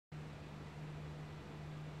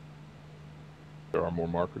There are more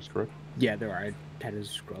markers, correct? Yeah, there are. I had to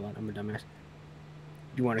scroll out. I'm a dumbass.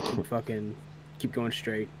 You want to keep going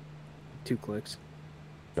straight. 2 clicks.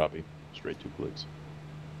 Copy. Straight 2 clicks.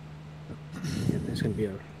 Yeah, there's gonna be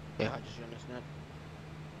a. Yeah, I just joined this net.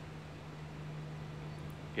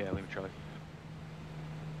 Yeah, leave me Charlie.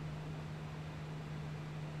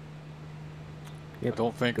 Yep, I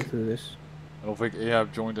don't think. go through this. I don't think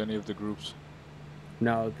Ahab joined any of the groups.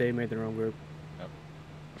 No, they made their own group. Yep.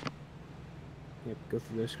 Yep, go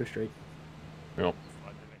through this. Go straight. Yep. Why'd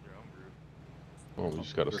they make their own group? Well, we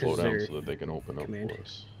just gotta slow down so that they can open up for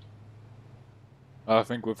us. I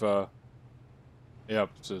think with Ahab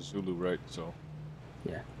says Zulu, right? So.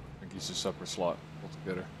 Yeah. I think he's a separate slot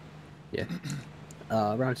altogether. Yeah.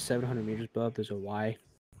 Around 700 meters above, there's a Y.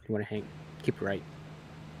 You want to keep right.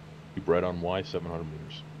 Keep right on Y, 700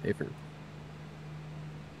 meters. Different.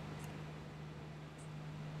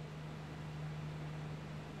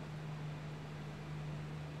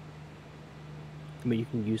 I mean, you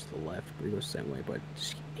can use the left, but it goes the same way, but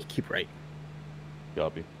just keep right.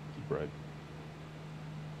 Copy. Keep right.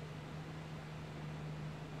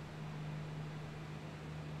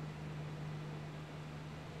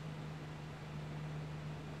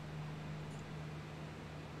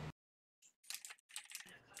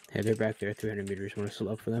 Hey, they're back there, 300 meters. Want to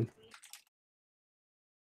slow up for them?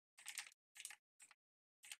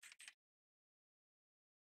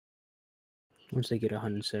 Once they get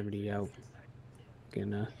 170 out,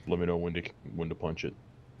 can let me know when to punch it.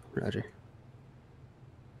 Roger.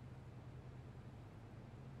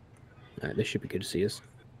 Alright, this should be good to see us.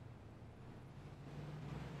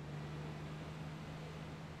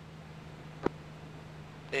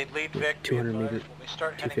 They lead Vic. 200 meters. When we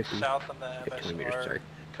start heading south on the MSR, meters,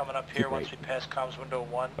 coming up here once we pass comms window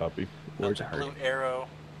 1, Copy. Words the are blue arrow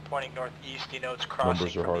pointing northeast denotes crossing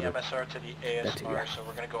from the MSR to the ASR, so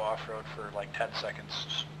we're going to go off-road for like 10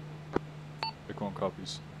 seconds. Pick 1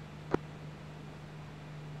 copies.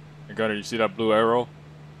 Hey Gunner, you see that blue arrow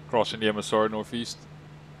crossing the MSR northeast?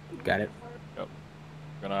 Got it. Yep.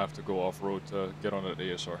 Gonna have to go off-road to get on that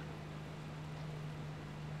ASR.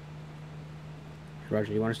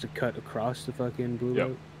 Roger, you want us to cut across the fucking blue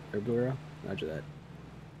road? Or blue arrow? Roger that.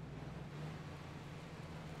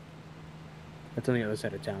 That's on the other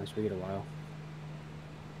side of town, so we get a while.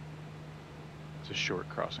 It's a short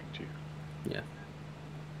crossing too. Yeah.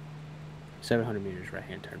 700 meters right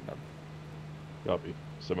hand turn, bub. Copy.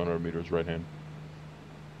 700 meters right hand.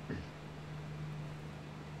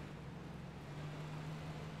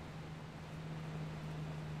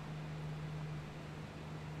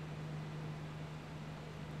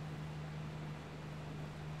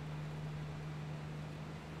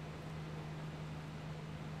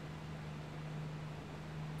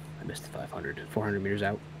 I missed the 500. 400 meters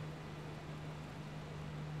out.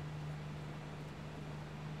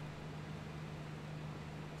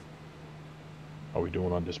 How are we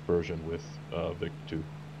doing on dispersion with Vic 2?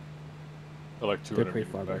 They're like 200 They're pretty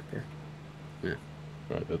meters far back there. Yeah.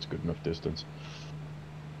 Alright, that's good enough distance.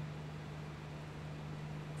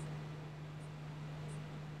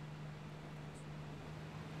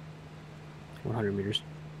 $100 meters.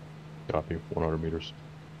 Copy. 100 meters.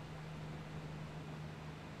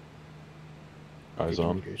 Eyes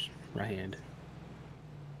on. Meters. Right hand.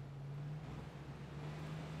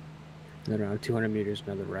 Then around 200 meters,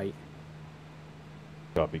 another right.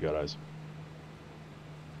 Copy. Got eyes.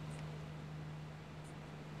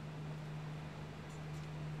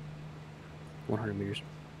 $100 meters.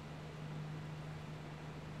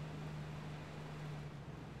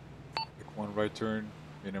 Pick 1 right turn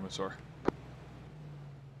in MSR.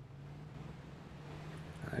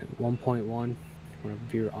 Alright, 1.1. Want to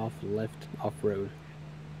veer off left, off road.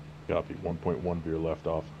 Copy. 1.1 veer left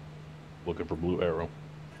off. Looking for blue arrow.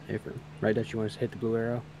 Different. Right, that you want us to hit the blue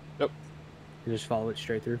arrow? Yep. And just follow it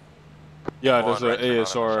straight through? Yeah, there's an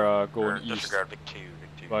ASR going east. Disregard Vic 2,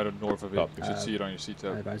 Vic 2. Right north of it. Copy. You should see it on your seat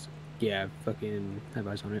tab. Yeah, fucking have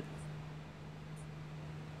eyes on it.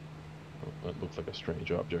 Oh, that looks like a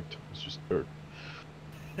strange object. It's just dirt.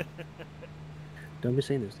 Don't be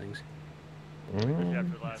saying those things.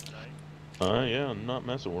 After last night. Yeah, I'm not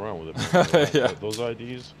messing around with it. Yeah. Those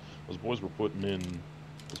IDs, those boys were putting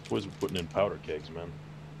in powder kegs, man.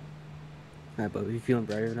 Alright, but if you're feeling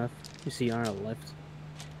brave enough, you see on our left,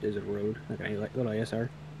 there's a road, like a little ASR.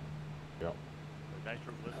 Yeah.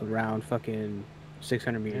 Around fucking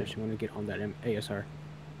 600 meters, you want to get on that ASR.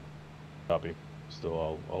 Copy.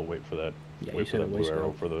 Still, I'll wait for that. Yeah, wait for that blue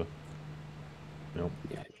arrow for the.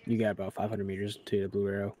 Yeah, you got about 500 meters to the blue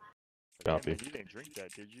arrow. Copy. You didn't drink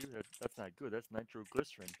that, did you? That's not good. That's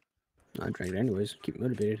nitroglycerin. I drank it anyways. Keep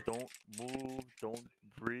motivated. Don't move. Don't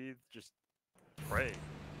breathe. Just Pray.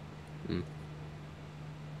 Hmm.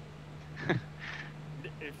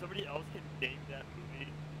 If somebody else can name that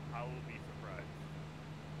movie, I will be surprised.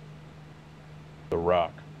 The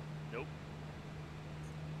Rock. Nope.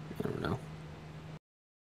 I don't know.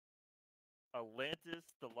 Atlantis,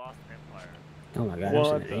 the Lost Empire. Oh my god, I've What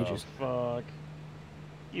seen it the ages. fuck?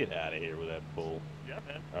 Get out of here with that bull. Yeah,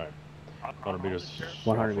 man. Alright. I'm 100 meters. just sharing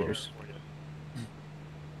 100 off-road. meters. for you.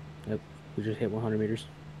 Yep, we just hit 100 meters.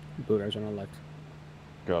 Boot ours on our left.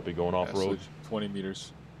 Copy, going off road. So 20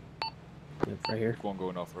 meters. Yep, right here.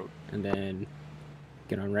 Going off road. And then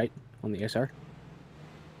get on right on the SR.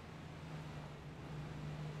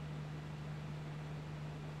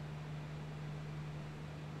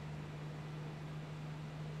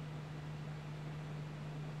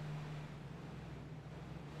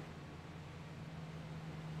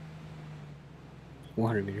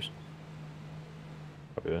 $100 meters.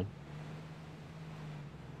 Copy that.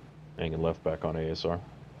 Hanging left back on ASR.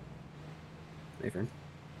 Affirm.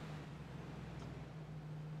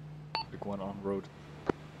 Big one on road.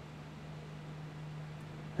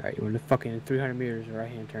 Alright, you want to fucking 300 meters, right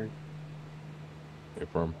hand turn.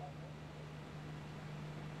 Affirm.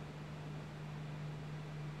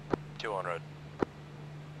 2 on road.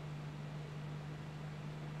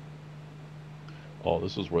 Oh,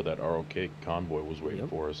 this is where that ROK convoy was waiting Yep.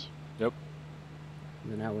 for us. Yep.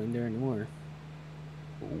 They're not in there anymore.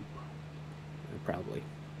 Ooh. Probably.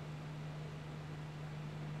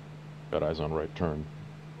 Got eyes on right turn.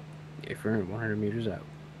 Affirm, 100 meters out.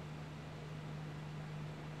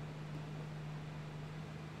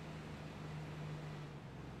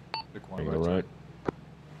 Big one Hanging right. right.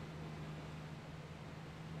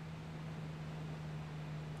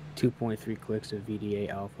 Turn. 2.3 clicks of VDA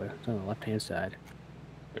alpha. It's on the left hand side.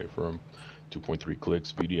 Affirm. 2.3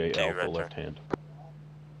 clicks. VDA Okay, alpha right left hand.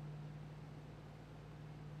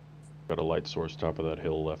 Got a light source top of that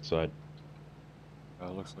hill left side.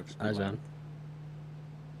 Looks like Eyes on.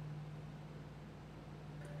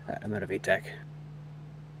 I'm out of ATAC.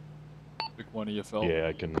 Big one EFL. Yeah,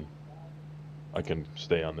 I can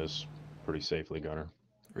stay on this pretty safely, Gunner.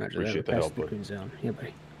 Roger Appreciate that. the We're help, past the bud. green zone. Yeah,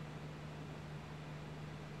 buddy.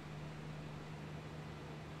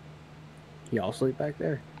 Y'all sleep back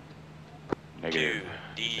there? 2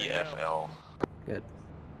 DFL. Good.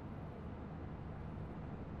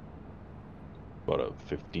 About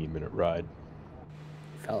a 15-minute ride.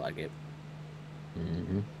 Felt like it.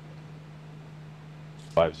 Mm-hmm.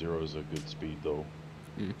 50 is a good speed, though.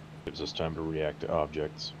 Mm. Gives us time to react to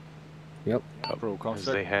objects. Yep. Pro comms As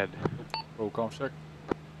check.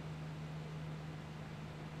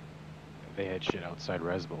 they had Check. shit outside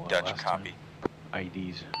Resville Dutch last copy. time.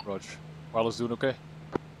 IDs. Rog. Wireless doing okay?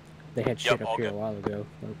 They had shit Yep, all up here good. a while ago.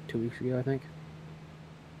 Like 2 weeks ago, I think.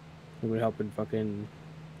 It would help in fucking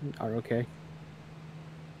ROK.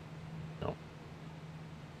 No.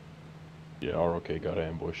 Yeah, ROK got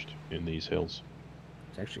ambushed in these hills.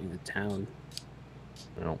 It's actually in the town.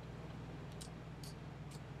 You know,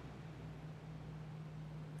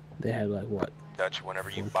 They had like what? Dutch, whenever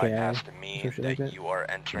you 4K, bypass to me something like that that? you are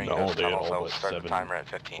entering No, those they had tunnels, all I will but start the 7 timer at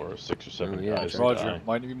 15. or 6 or 7 Oh, yeah, guys. that's Roger. die.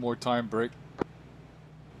 Might need more time break.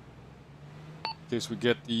 In case we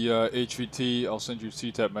get the HVT, I'll send you a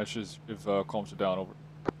CTAP message if comms are down. Over.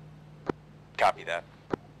 Copy that.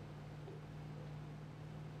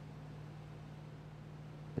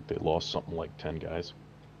 I think they lost something like 10 guys.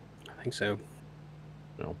 I think so.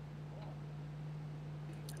 You know,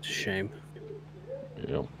 It's a shame. you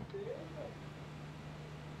know.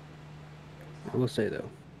 I will say though,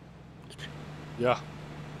 Yeah.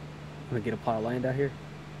 I'm gonna get a plot of land out here.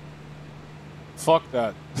 Fuck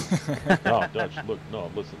that. No, Dutch, look,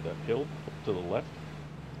 no, listen, that hill to the left,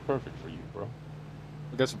 perfect for you, bro.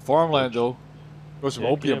 We got some farmland though. Got some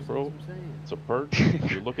Heck opium. yeah, bro. That's what I'm saying. It's a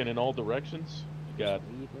perch. You're looking in all directions. You got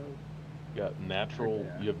Sweet, bro. natural.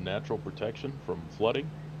 Yeah. You have natural protection from flooding.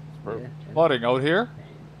 It's perfect. Yeah, Flooding out here?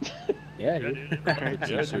 yeah, Yeah, dude. dude.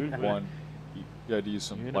 Yeah, dude. One. Yeah, to use You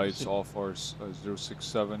some ain't never lights seen- off our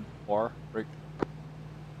 067 bar. Break.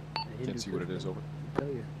 Can't see what it is over. I tell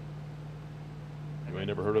you. You ain't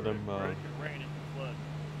never heard of them? It could rain, it could flood.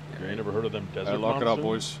 You ain't never heard of them desert Alright, lock it up,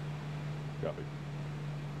 monsoons? boys. Copy.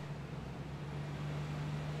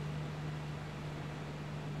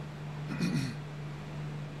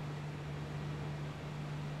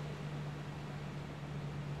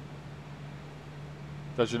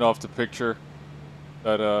 Judging off the picture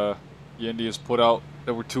that the Indians put out,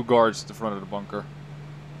 there were 2 guards at the front of the bunker.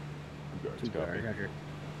 Two guards, Two copy. guard, Roger.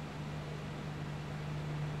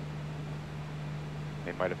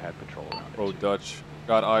 They might have had patrol around it. Pro too. Dutch.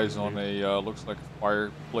 Got eyes on a, looks like a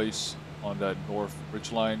fireplace on that north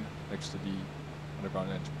ridge line next to the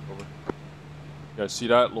Underground engine. Over. You guys see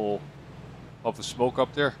that little puff of smoke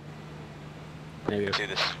up there? Maybe. See,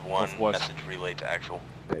 this is one Northwest. message relayed to actual.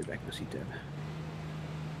 Right back to C-Tab.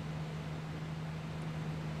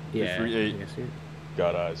 Yeah, 338. I see it.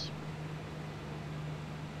 Got eyes.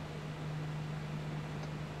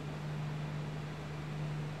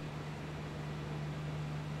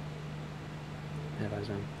 Have eyes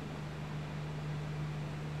on.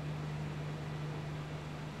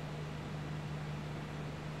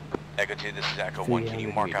 Echo 2, this is Echo 1. 300 Can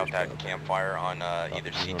you mark out meters, that bro. campfire on either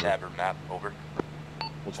 300. C-Tab or map? Over. We'll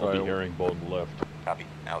I'll try be over. hearing bone left. Copy.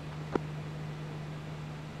 Out.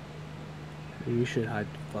 You should hide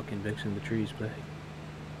fucking Vicks in the trees, but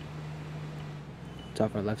it's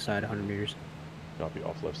off our left side, 100 meters. Copy,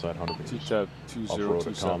 off left side, 100 meters. T-Tab Off-road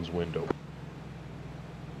at 2027. comms window.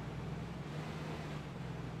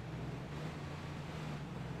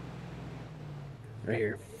 Right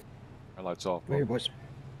here. Our lights off. Right here, boys.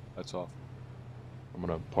 Lights off. I'm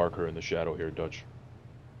gonna park her in the shadow here, Dutch.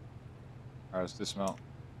 Alright, let's dismount.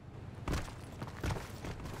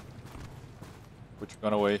 Put your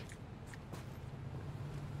gun away.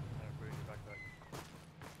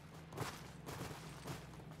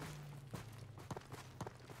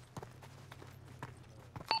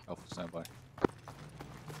 Alpha standby.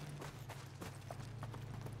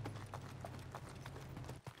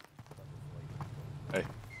 Hey.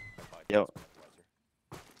 Yo.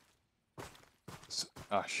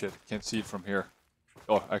 Ah shit, can't see it from here.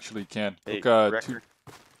 Oh, actually you can. Hey, Look, record.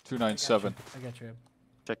 297. I got you.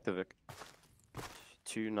 Check the Vic.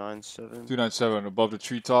 297. 297 above the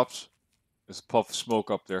treetops. There's a puff of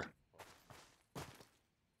smoke up there.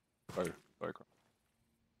 Sorry.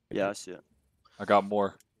 Yeah, I see it. I got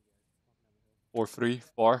more. 4-3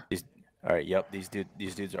 far. All right. Yep. These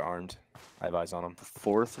dudes are armed. I have eyes on them.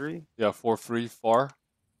 4-3? Yeah, 4-3 far.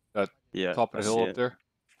 Yeah. Top of I the hill see up it. there.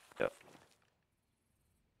 Yep.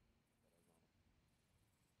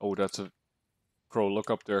 Oh, that's a crow. Look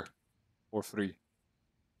up there. 4-3.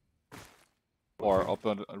 Far up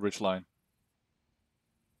on the ridge line.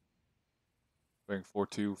 Bearing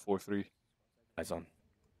 4-2, 4-3. Eyes on.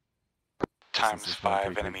 Times Distance is 5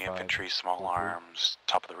 1335, enemy infantry, small 43. arms,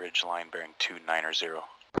 top of the ridge line bearing 290.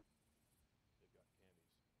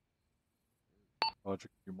 Roger,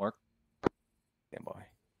 you mark. Stand by.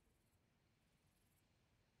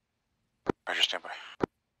 Roger, standby.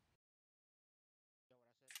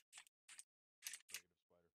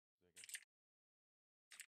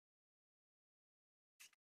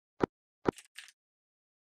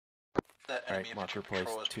 That All right, enemy marker infantry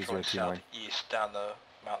patrol is placed, patrolling 2029. southeast down the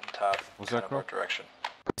mountaintop. Was kind that of our Crow? direction.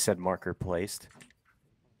 I said marker placed.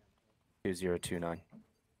 2029.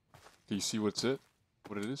 Do you see what's it?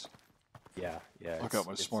 What it is? Yeah. Yeah. I got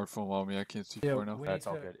my smartphone on me. I can't see far enough. That's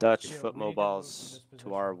all good. Dutch Yeah, foot we need to move from mobiles this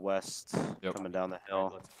to our west, Yep. coming down the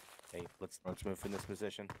All right, hill. let's move from this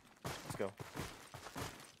position. Let's go.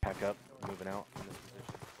 Pack up. Moving out from this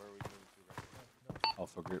position. Where are we moving to right now?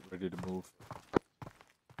 Alpha, get ready to move.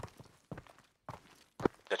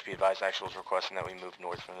 Dutch, be advised, actual is requesting that we move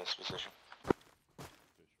north from this position.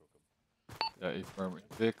 Yeah, affirm.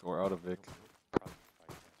 Vic or out of Vic?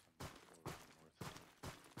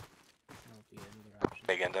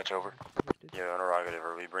 Say again, Dutch, over. Yeah, interrogative.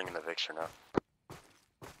 Are we bringing the Vics or not?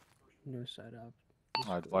 No side up.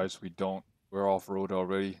 I advise we don't. We're off road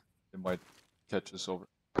already. They might catch us over.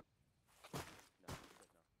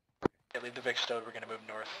 Yeah, leave the Vic stowed, we're gonna move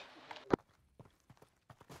north.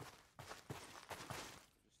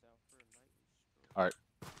 Alright.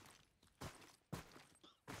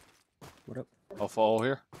 What up? I'll follow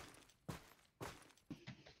here.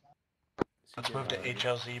 Let's move to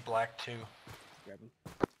HLZ Black 2. Grab him.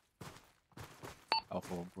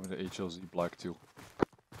 Alpha, we're going to HLZ Black 2.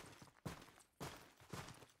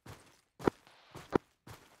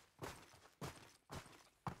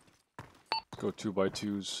 Let's go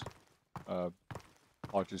 2x2s.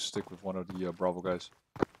 I'll just stick with one of the Bravo guys.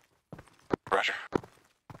 Roger.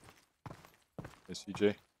 Hey, CJ.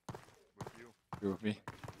 With you. You're with me.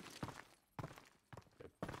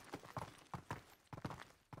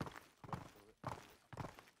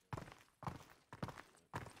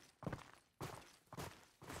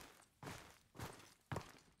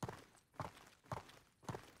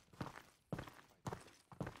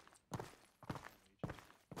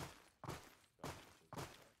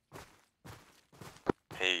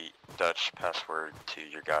 Hey, Dutch, password to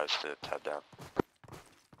your guys to tab down.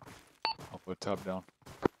 I'll put tab down.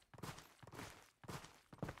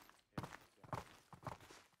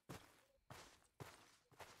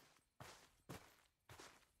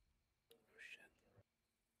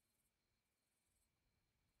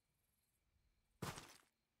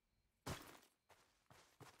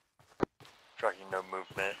 Tracking no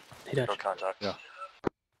movement. Hey, Dutch. No contact. Yeah.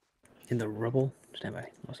 In the rubble. Stand by.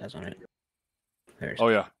 What's eyes on it? There's. Oh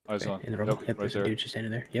yeah, eyes Okay, on. in the rubble. Yep, Yep, right there's there. a dude just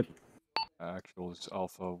standing there. Yep. Actual is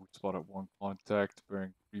Alpha. We spotted one contact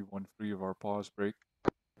bearing 313 of our pause break.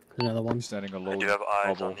 Another one. Standing I alone. do have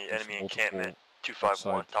eyes bubble. on the There's enemy multiple encampment.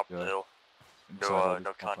 251, outside, top of the hill. inside all No, these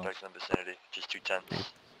no compounds. contacts in the vicinity. Just 210s.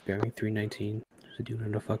 Bearing 319. There's a dude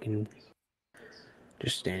on the fucking.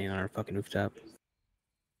 Just standing on our fucking rooftop.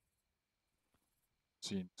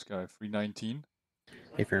 Seen this guy 319.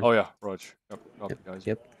 Hey, firm. Oh yeah, Raj. Yep, copy Yep. guys.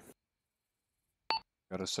 Yep.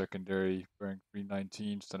 Got a secondary bearing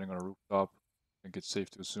 319 standing on a rooftop. I think it's safe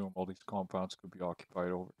to assume all these compounds could be occupied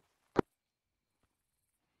over.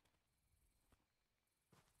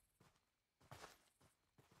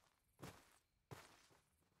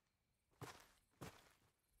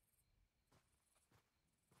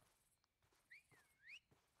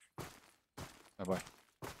 Bye bye.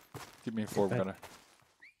 Keep me informed, Gunner.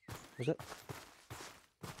 What's up?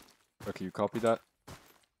 Okay, you copy that?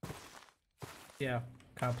 Yeah,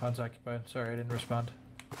 compound's occupied. Sorry, I didn't respond.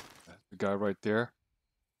 The guy right there.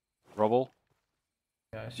 Rubble.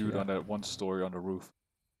 Yeah, I see Dude that. on that one story on the roof.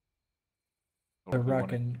 They're Don't really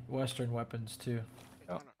rocking Western weapons too.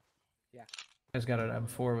 Yeah. Yeah. Guy's got an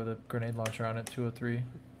M4 with a grenade launcher on it, 203.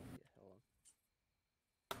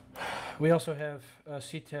 We also have a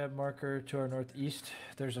CTAB marker to our northeast.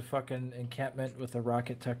 There's a fucking encampment with a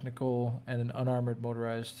rocket technical and an unarmored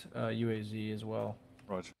motorized UAZ as well.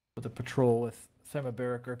 Roger. With a patrol with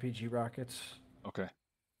𝗦𝗶𝗽𝗄𝗃 RPG rockets. Okay.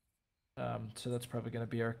 So that's probably going to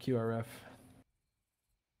be our QRF.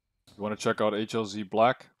 You want to check out HLZ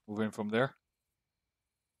Black? Move in from there?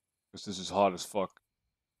 Because this is hot as fuck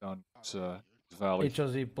down this valley.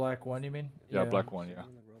 HLZ Black 1, you mean? Yeah, Black 1, yeah.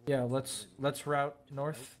 Yeah, let's route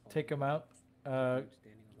north, take them out,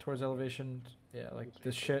 towards elevation, yeah, like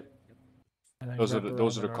this shit. And then Those are wrap the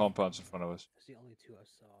around north. compounds in front of us. That's the only two I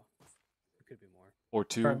saw. There could be more. Or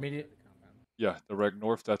two. Our immediate. Yeah, the reg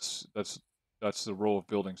north. That's the row of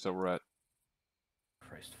buildings that we're at.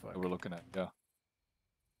 Christ, fuck. That we're looking at. Yeah.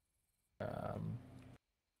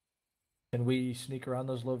 Can we sneak around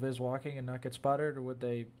those low vis walking and not get spotted, or would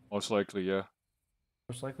they? Most likely, yeah.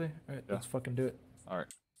 Most likely. All right, Yeah. let's fucking do it. All right.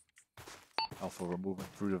 Alpha, we're moving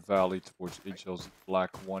through the valley towards HLZ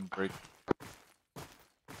Black 1 break.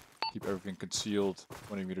 Keep everything concealed.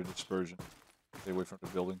 20-meter dispersion. Stay away from the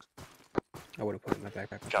buildings. I would have put it in my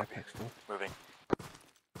backpack. My Copy. backpack's full. Moving.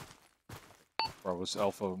 Bravo's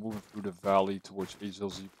Alpha, we're moving through the valley towards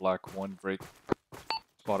HLZ Black 1 break.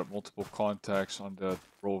 Spotted multiple contacts on the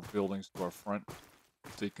row of buildings to our front.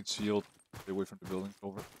 Stay concealed. Stay away from the buildings.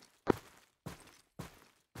 Over.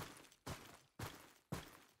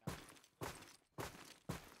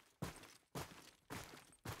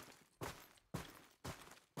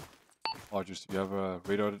 Rogers, do you have a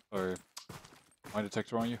radar or mine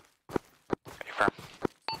detector on you? Confirm.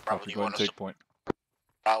 Bravo, Copy, you go ahead want and us take point.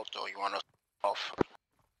 out or you want us off?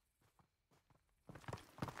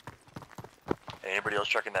 Anybody else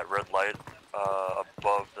checking that red light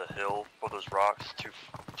above the hill for those rocks?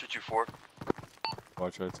 224.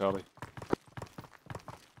 Watch that tally.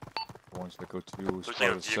 The ones that go to Looks like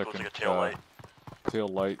a spotted vehicle, second like a tail light. tail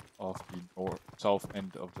light off the south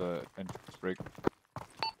end of the entrance break.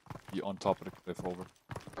 Be on top of the cliff. Over.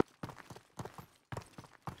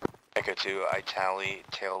 Echo 2, I tally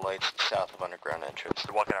tail lights south of underground entrance.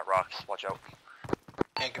 They're walking at rocks. Watch out.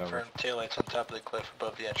 And confirm taillights on top of the cliff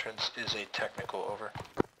above the entrance is a technical. Over.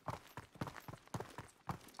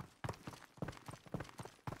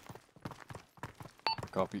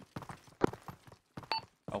 Copy.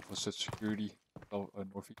 Alpha set security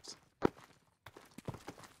northeast.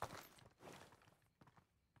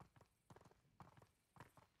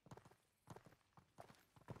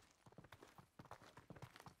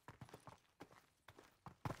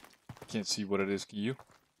 Can't see what it is. Can you?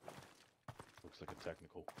 Looks like a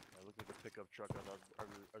technical. It looked like a pickup truck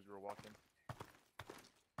as we were walking.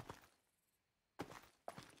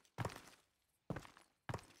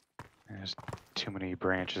 There's too many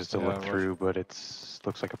branches to Yeah, look Roger. through, but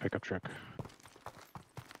looks like a pickup truck.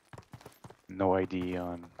 No ID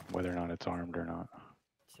on whether or not it's armed or not.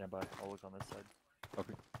 Stand by. I'll look on this side.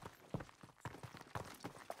 Copy.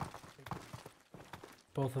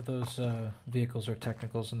 Both of those vehicles are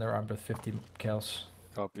technicals, and they're armed with 50 cals.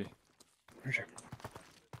 Copy. For sure.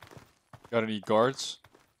 Got any guards?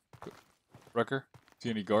 Wrecker? See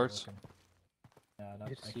any guards? Yeah, I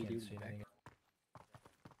Just see can't dude see back. anything.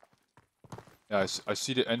 Yeah, I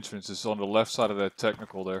see the entrance. It's on the left side of that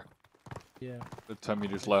technical there. Yeah. The 10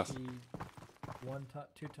 meters I left. see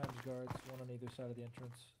two times guards, one on either side of the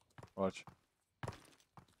entrance. Watch.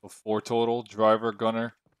 So 4 total. Driver,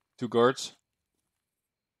 gunner, 2 guards.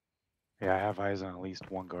 Yeah, I have eyes on at least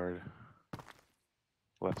 1 guard.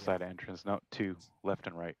 Left side entrance. No, 2. Left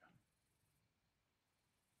and right.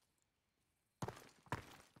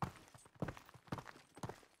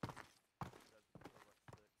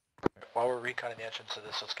 While we're reconning the entrance to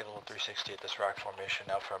this, let's get a little 360 at this rock formation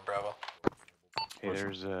out from Bravo. Hey,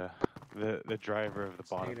 there's the driver of the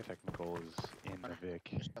bottom technical is in the Vic.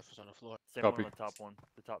 Same Copy. one on the top one.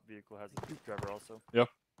 The top vehicle has a driver also. Yep.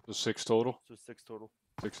 So 6 total. So 6 total.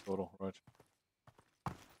 6 total, right.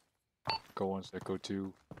 Go 1, go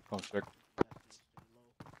 2. Come check.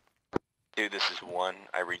 Dude, this is 1.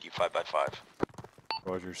 I read you 5x5.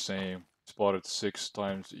 Roger, same. Spotted 6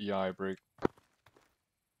 times EI break.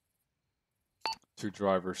 2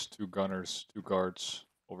 drivers, 2 gunners, 2 guards.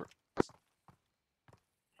 Over. I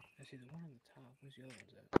see the one on the top. Where's the other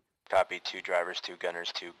ones at? Copy. 2 drivers, 2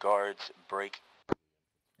 gunners, 2 guards. Break.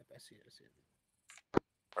 Yep, I see it. I see it.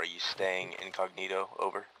 Are you staying incognito?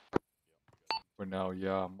 Over. For now,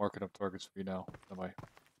 yeah. I'm marking up targets for you now. Am I?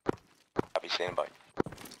 Copy. Stand by.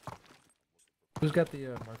 Who's got the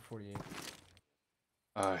Mark 48?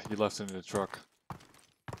 He left it in the truck.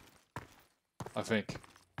 I think.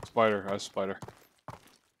 Spider. I have Spider.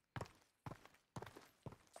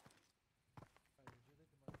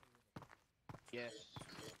 Yes.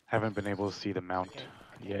 Haven't been able to see the mount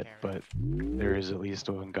yet, but there is at least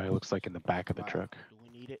 1 guy looks like in the back of the truck. Do we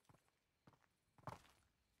need it?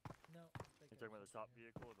 You're talking about the top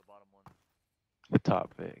vehicle or the bottom one? The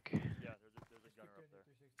top Vic. Yeah, there's a gunner up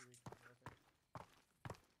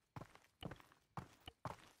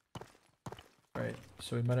there. Right,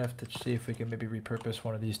 so we might have to see if we can maybe repurpose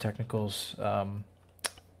one of these technicals to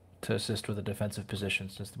assist with a defensive position,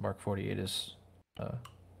 since the Mark 48 is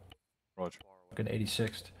Roger. an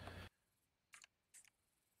 86th.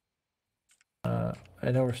 I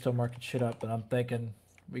know we're still marking shit up, but I'm thinking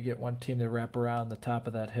we get one team to wrap around the top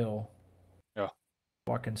of that hill. Yeah.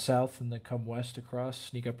 Walking south and then come west across,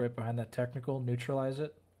 sneak up right behind that technical, neutralize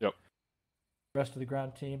it. Yep. Rest of the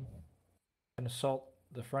ground team can assault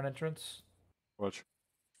the front entrance. Roger.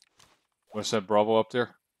 Want to set Bravo up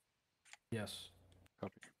there? Yes.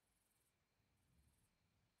 Copy.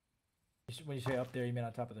 When you say up there, you mean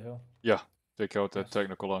on top of the hill? Yeah. Take out that Yes.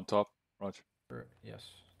 technical on top. Roger. Yes.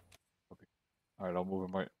 Copy. Alright, I'll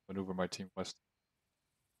maneuver my team west.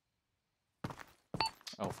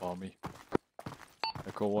 Alpha on me.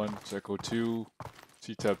 Echo 1, Echo 2,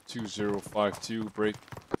 CTAP 2052, break.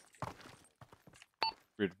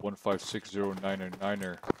 Grid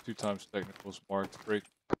 15609er, 2 times technicals marked, break.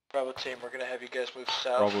 Bravo team, we're going to have you guys move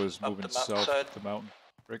south. Bravo is up moving the south mountainside, the mountain,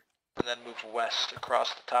 break. and then move west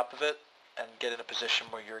across the top of it, and get in a position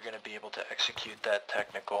where you're going to be able to execute that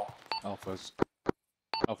technical. Alpha's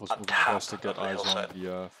On moving top west to get of the eyes on hillside.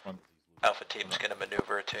 the front. Alpha team's going to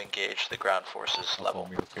maneuver to engage the ground forces Alpha level.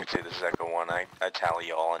 on me, let's go. 2, this is Echo 1. I tally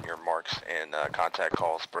y'all on your marks and contact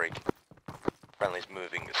calls. Break. Friendly's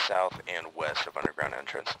moving south and west of underground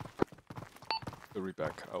entrance. The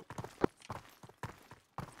reback out.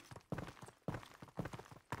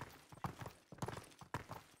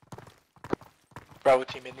 Bravo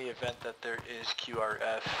team, in the event that there is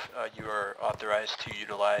QRF, you are authorized to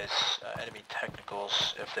utilize enemy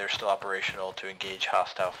technicals if they're still operational to engage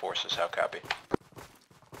hostile forces. How copy?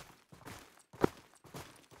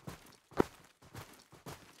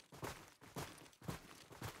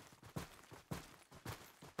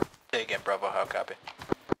 Say again, Bravo, how copy?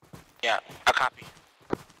 Yeah, I copy.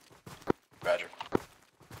 Roger.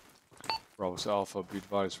 Bravo's Alpha, be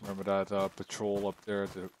advised, remember that patrol up there,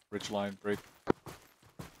 the ridgeline break.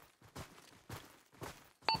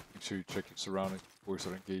 Make sure you check your surroundings before you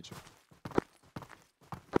start engaging.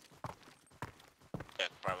 Yeah,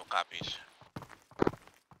 Bravo copies.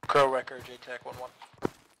 Crow record, JTAC 11.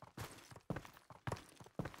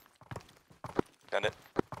 Send it.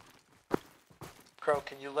 Crow,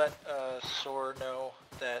 can you let SOAR know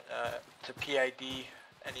that to PID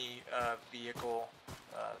any vehicle,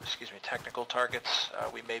 technical targets,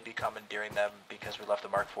 we may be commandeering them because we left the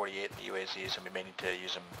Mark 48 in the UAZs and we may need to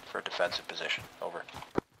use them for a defensive position. Over.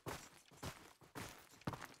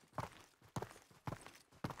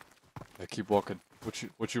 Yeah, keep walking.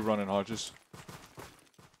 What you running, Hodges?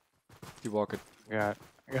 Keep walking. I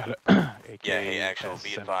got it. Yeah, hey, actual,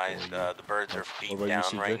 be advised, the birds are feet down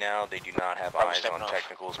right now. They do not have eyes on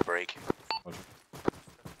technicals. Break.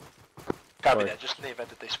 Copy that, just in the event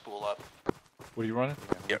that they spool up. What are you running?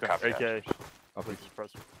 Yeah, copy that. AK. Copy.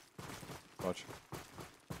 Suppressor. Roger.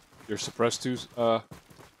 You're suppressed too,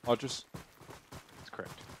 Hodges? That's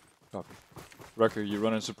correct. Copy. Wrecker, you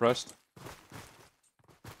running suppressed?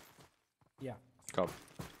 Yeah. Copy.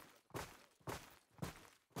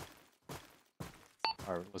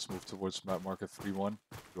 Alright, let's move towards map marker 3-1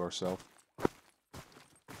 to our south.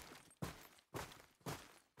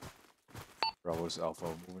 Bravo is Alpha,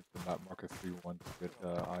 moving to map marker 3-1 to get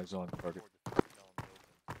eyes on target.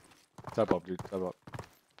 Tap up, dude, tap up.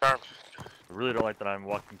 I really don't like that I'm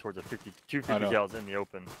walking towards a 250 gals in the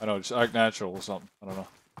open. I know, just act natural or something. I don't know.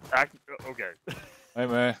 Okay. Hey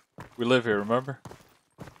man, we live here, remember?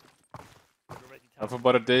 Nothing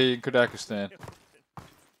but a day in Kazakhstan.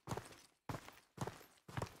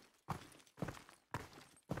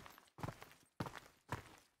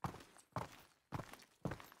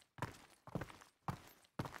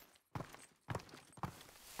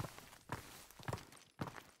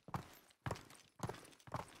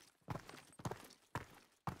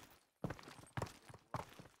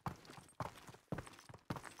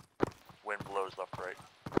 Wind blows left, right.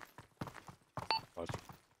 Roger.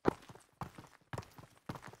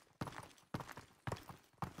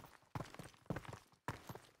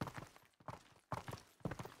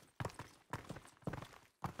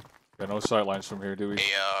 Got no sight lines from here, do we?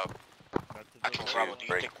 Hey, Actual Bravo, do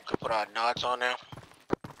you think we could put our nods on now?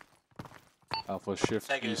 Alpha shift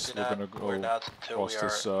Negative, east. do We're not gonna wear go nods until across we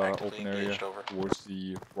this are actively open area engaged over. towards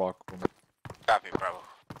the rock room. Copy, Bravo.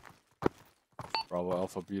 Bravo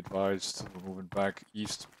Alpha, be advised. We're moving back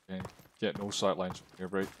east and get no sight lines from here,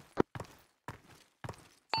 right?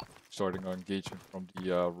 Starting our engagement from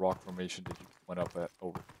the rock formation that you went up at.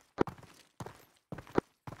 Over.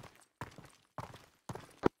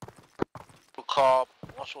 We'll call,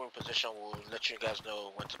 once we're in position, we'll let you guys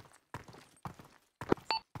know when to...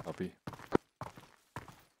 Copy.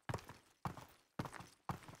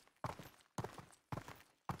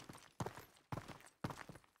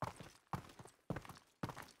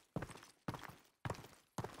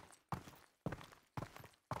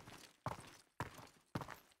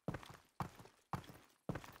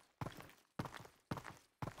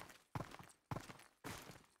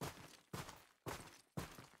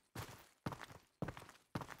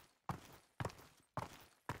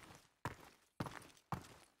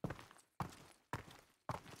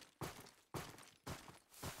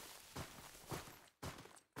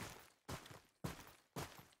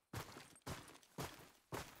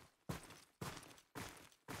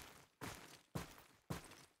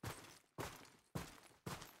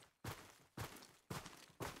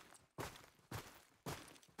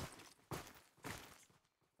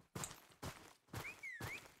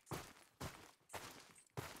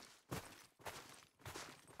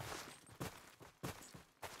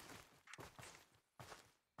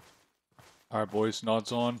 Alright boys,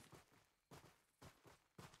 nods on.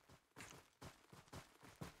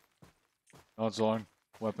 Nods on.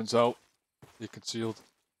 Weapons out. Be concealed.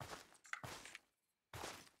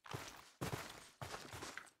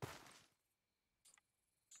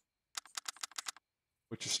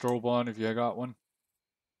 Put your strobe on if you got one.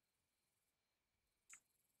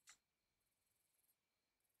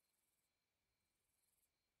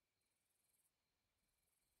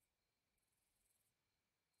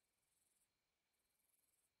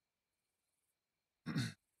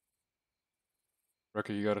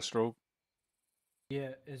 Wrecker, you got a strobe?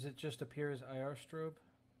 Yeah, is it just appear as IR strobe?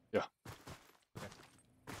 Yeah. Okay.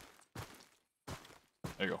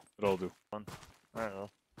 There you go. It'll do. I don't know.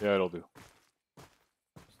 Yeah, it'll do.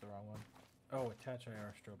 That's the wrong one. Oh, attach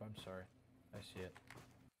IR strobe. I'm sorry. I see it.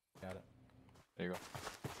 Got it. There you go.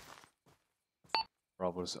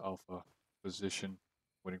 Bravo's Alpha position.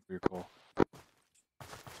 Waiting for your call.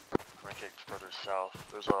 Rank it further south.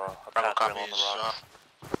 There's a Bravo pathway along copies, the rocks.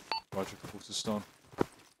 Roger, move to stone.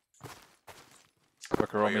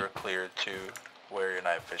 Wrecker We on me. are cleared to wear your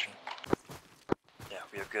night vision. Yeah,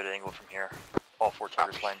 we have good angle from here. All 4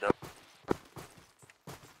 targets lined up.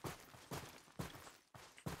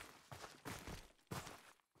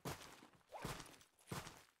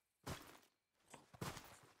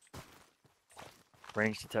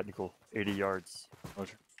 Range to technical, 80 yards.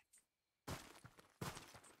 Roger.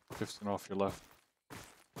 15 off your left.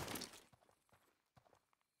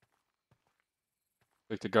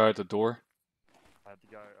 Take the guy at the door. I have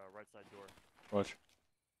the guy right side door. Roger.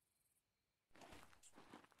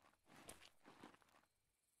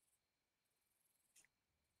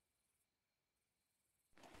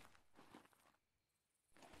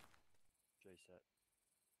 J-set.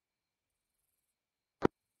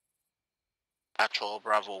 Actual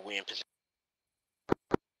Bravo, we in position.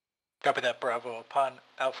 Copy that, Bravo. Upon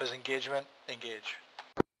Alpha's engagement, engage.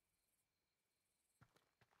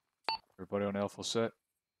 Everybody on Alpha set.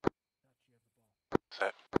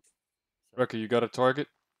 Set. Wrecker, you got a target?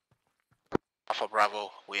 Alpha Bravo,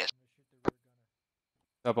 we in.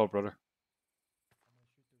 Tap out, brother.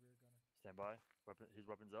 Stand by. His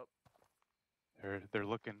weapon's up. They're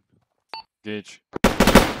looking. Gauge.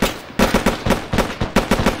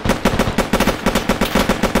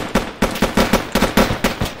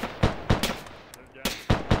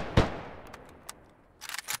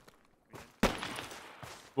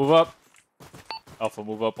 Move up. Alpha,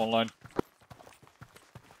 move up online.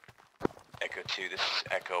 Echo 2, this is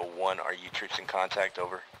Echo 1. Are you troops in contact?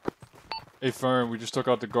 Over. Hey, Fern, we just took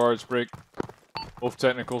out the guards. Break. Both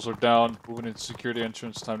technicals are down. Moving into security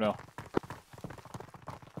entrance. Time now.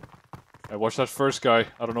 Hey, watch that first guy.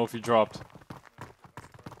 I don't know if he dropped.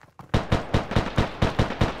 Going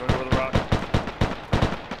over the rock.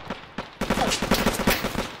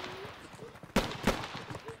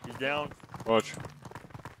 He's down. Watch.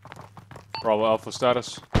 Bravo Alpha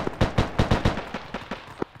status.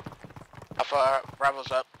 Alpha,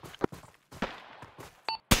 Bravo's up.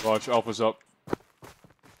 Watch, Alpha's up.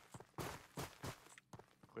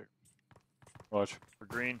 Clear. Watch. We're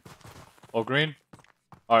green. All green?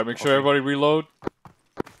 Alright, make sure everybody reload.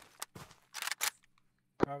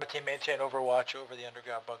 Team maintain overwatch over the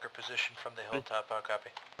underground bunker position from the hilltop. I'll copy.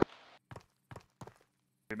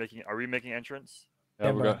 Are we making entrance?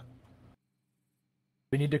 Yeah, we got.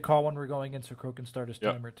 We need to call when we're going in so Crow can start his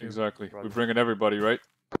timer too. Exactly. We're bringing everybody, right?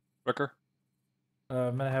 Becker?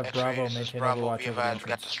 I'm gonna have Bravo maintain overwatch over the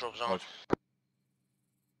entrance. Watch.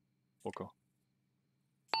 Okay.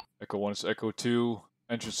 Echo 1 is Echo 2.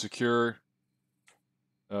 Entrance secure.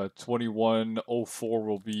 21:04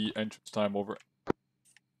 will be entrance time. Over.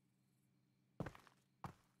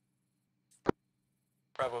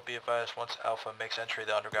 Bravo, be advised, once Alpha makes entry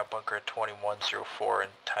the underground bunker at 21:04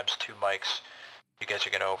 and times 2 mics, you guys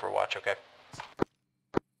are gonna overwatch, okay?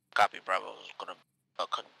 Copy, Bravo's gonna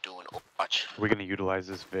do an overwatch. Are we gonna utilize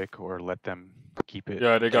this Vic or let them keep it?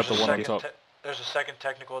 Yeah, they got the one on top. There's a second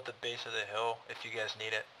technical at the base of the hill if you guys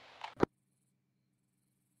need it.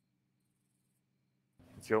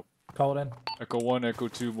 Let's go. Call it in. Echo 1, Echo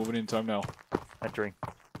 2, moving in time now. Entering.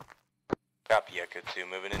 Copy, Echo 2,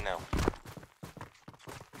 moving in now.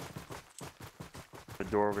 The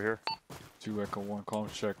door over here. 2 Echo 1,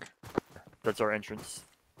 comms check. That's our entrance.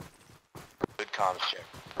 Good comms check.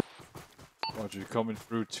 Roger, coming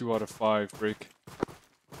through 2 out of 5, break.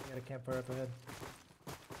 We got a campfire up ahead.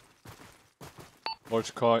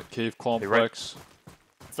 Large cave complex.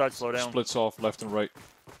 Side slow down. Splits off left and right.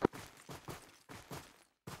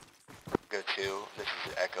 Echo 2, this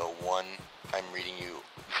is Echo 1. I'm reading you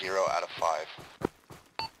 0 out of 5.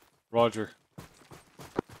 Roger.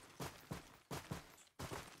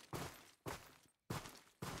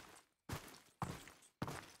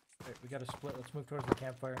 Right, we got a split. Let's move towards the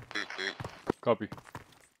campfire. Copy.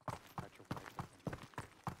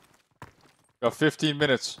 Got 15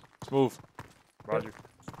 minutes. Let's move. Roger.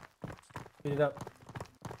 Speed it up.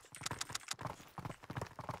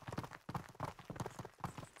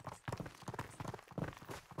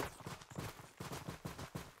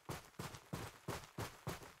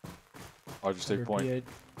 Roger, stay point.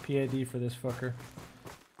 PID for this fucker.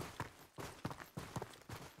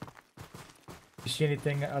 You see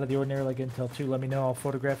anything out of the ordinary like Intel 2, let me know. I'll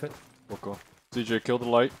photograph it. Okay. DJ, kill the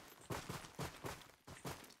light.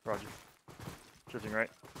 Roger. Shifting right.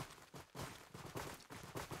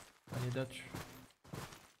 On you, Dutch.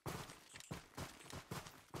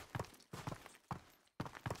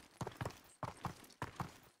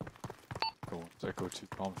 Go. Echo 2,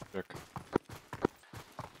 comms check.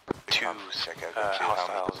 2,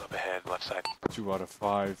 hostiles up ahead, left side. 2 out of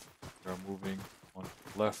 5. We're moving on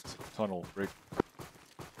left tunnel. Break.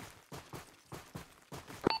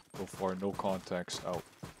 So far, no contacts out.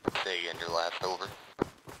 Say again, your last, over.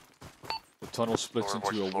 The tunnel splits Lower into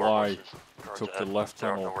a horses, lower Y. horses. We took the left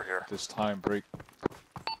tunnel over here. this time. Break.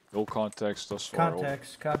 No contacts thus far.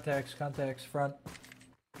 Contacts, front.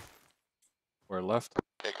 Where left?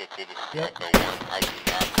 Echo 2, this is Yep. Echo 1. I do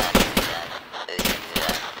not copy that. Say again, your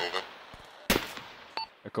last, over.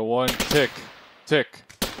 Echo 1, tick. Tick.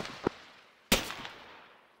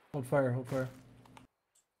 Hold fire, hold fire.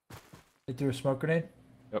 They threw a smoke grenade?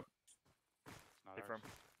 Yep. Stay firm.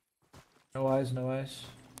 No eyes, no eyes.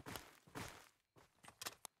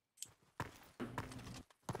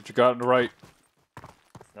 What you got on the right?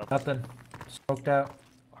 Nothing. Smoked out.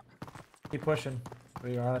 Keep pushing.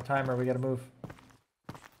 We are on a timer, we gotta move.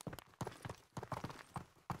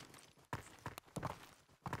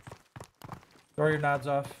 Throw your nods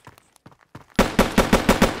off.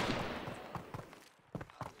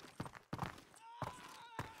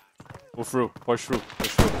 Go through. Push through. Push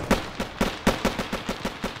through.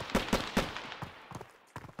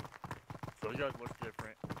 Those guys look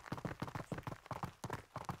different.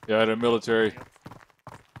 Yeah, they're military.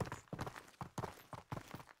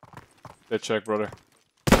 Dead check, brother.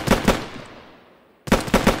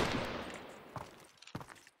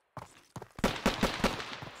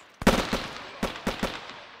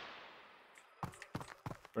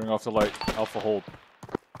 Bring off the light. Alpha hold.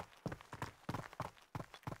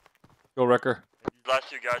 Go, Wrecker. These last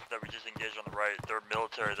two guys that we just engaged on the right, they're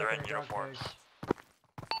military, they're in uniforms.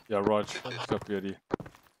 Yeah, Raj. Copy ID.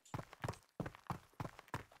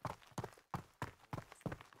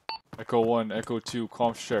 Echo 1, Echo 2,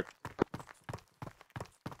 comms check.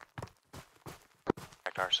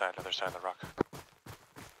 Back to our side, other side of the rock.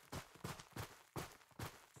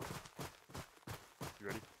 You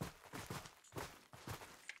ready?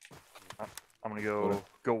 I'm gonna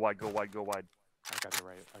go wide, go wide, go wide. I got the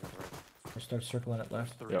right. We'll start circling it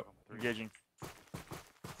left. Yep. Engaging.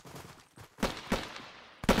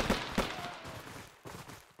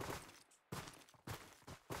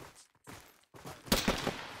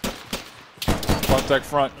 Contact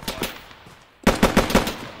front.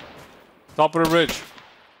 Top of the ridge.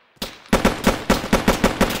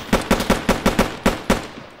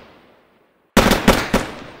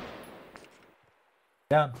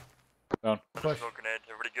 Down. Down. Push. Smoke grenade.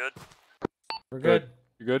 Everybody good? We're good.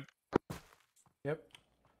 You good? Yep.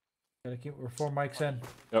 Gotta keep. We're 4 mics in.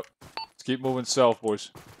 Yep. Let's keep moving south,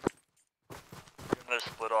 boys. I'm gonna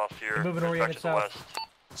split off here. We're moving back oriented to the south.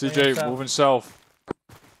 west. CJ, south. moving south.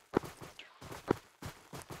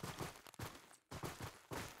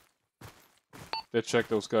 Dead check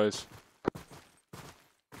those guys.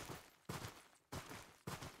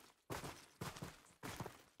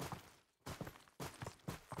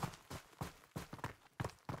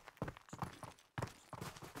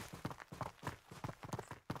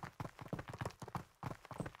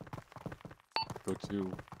 Echo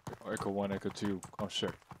 2, Echo 1, Echo 2, comms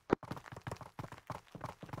check.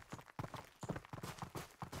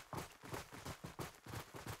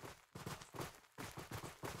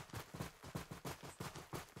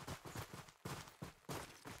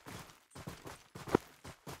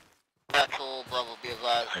 Actual Bravo, be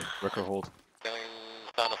advised. Hey, Wrecker hold. Getting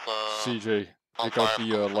kind of, CJ, take out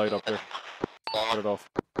the light up there. Cut it off.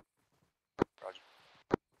 Roger.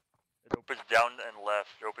 It opens down and left.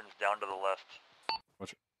 It opens down to the left.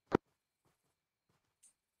 Watch it.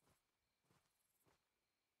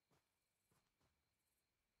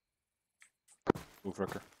 Move,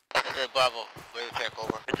 Wrecker. Okay, Bravo, ready to take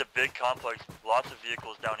over. It's a big complex. Lots of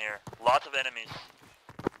vehicles down here. Lots of enemies.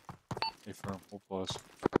 Hey, firm. Hold pause.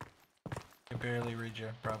 I barely read you,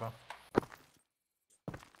 Bravo.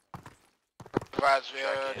 Advise,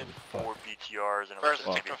 Back in 4 BTRs and it First, looks like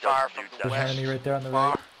maybe taking a fire dozen from dudes the down There's an west. enemy right there on the Far.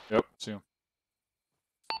 right. Yep, see him.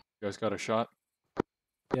 You guys got a shot?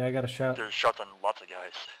 Yeah, I got a shot. There's shots on lots of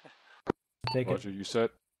guys. Take it. Roger, you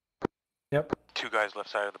set? Yep. 2 guys left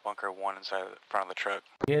side of the bunker, 1 inside the front of the truck.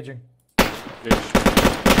 Engaging. Engage.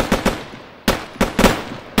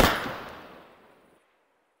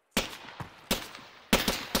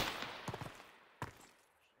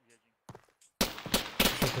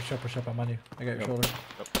 Push up, I'm on you. I got your Yep. shoulder.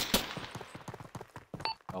 Yep.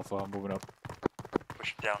 Alpha, I'm moving up.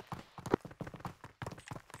 Push it down.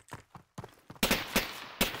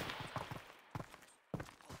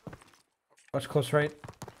 Watch close right.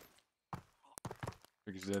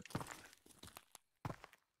 Think he's dead.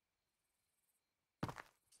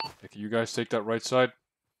 Hey, can you guys take that right side?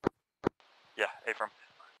 Yeah, A-firm.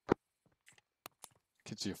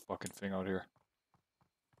 Can't see a fucking thing out here.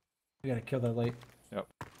 We gotta kill that light. Yep.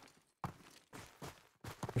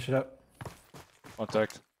 Push it up.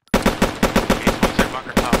 Contact. Inside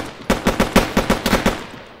bunker top.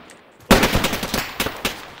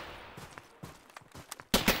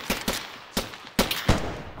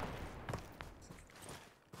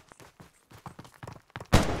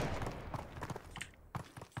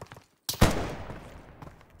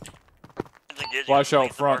 Flash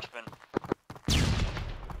out front.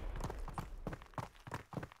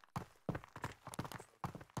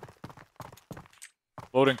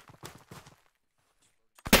 Loading.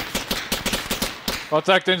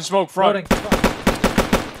 Contact in smoke front. Loading.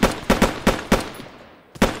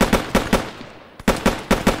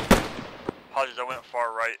 Apologies, I went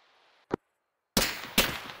far right.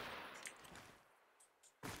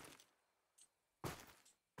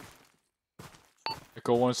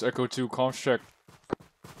 Echo 1, Echo 2, comms check.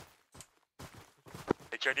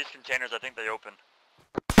 Hey, check these containers, I think they open.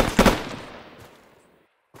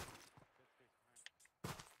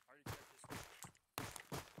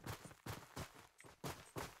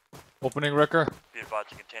 Opening Wrecker. Be advised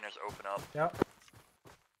the containers open up. Yep.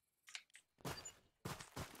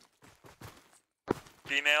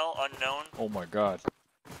 Female, unknown. Oh my god.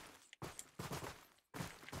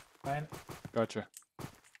 Fine. Gotcha.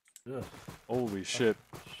 Ugh. Holy shit.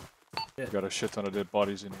 We Shit. got a shit ton of dead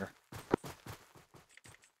bodies in here.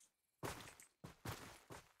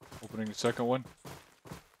 Opening the second one.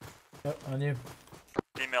 Yep, on you.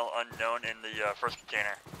 Female unknown in the first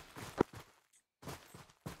container.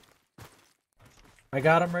 I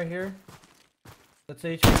got him right here. That's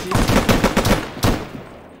HVT.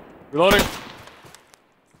 Reloading.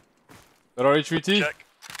 That our HVT? Check.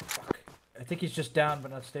 Fuck. I think he's just down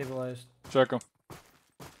but not stabilized. Check him.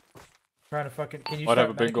 Trying to fucking. Can you Might start have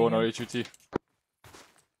a bingo in medicing our him? HVT.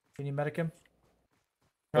 Can you medic him?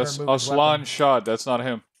 Trying to That's remove his weapon. 𝗏𝗏. That's not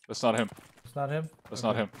him. That's not him. It's not him? That's Okay.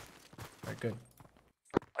 not him. Alright, good.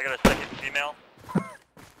 I got a second female.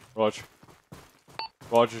 Roger.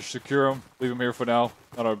 Roger, secure him. Leave him here for now.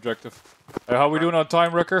 Not our objective. Hey, how we doing on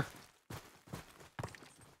time, Ricker?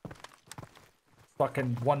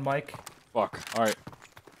 Fucking one mic. Fuck. Alright.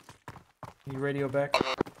 Can you radio back?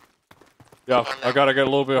 Yeah, I gotta get a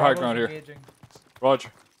little bit of high Bravo's ground here. engaging.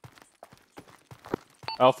 Roger.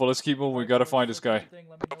 Alpha, let's keep moving. We gotta find this guy. Let me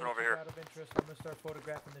know Open over if here. you're out of interest. I'm gonna start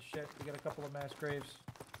photographing this shit. We got a couple of mass graves.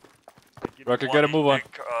 Ricker, get a move on.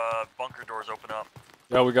 Big, bunker doors open up.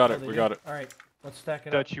 Yeah, we got Oh, it. they We do? got it. Alright, let's stack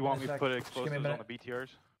it Dutch, up. you want me to Just put give me a explosives on minute. the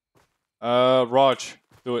BTRs? Raj,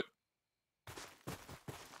 do it.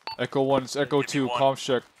 Echo 1, it's Echo 2, comms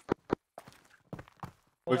check.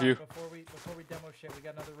 Hold With on, you. Before we demo shit, we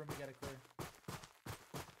got another room we gotta clear.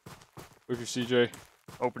 With you, CJ.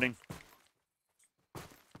 Opening.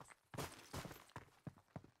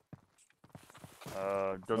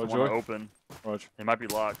 Doesn't No want to joy? open. Roger. It might be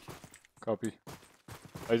locked. Copy.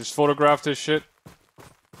 I just photographed this shit.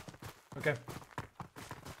 Okay.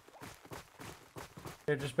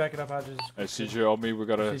 Here, just back it up. I'll just. Hey, CJ, all me. We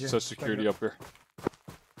gotta CJ, set back security it up here.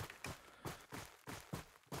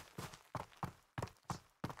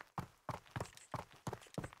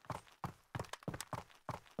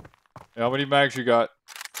 Hey, how many mags you got?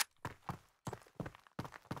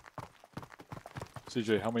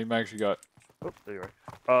 CJ, how many mags you got? Oh, there you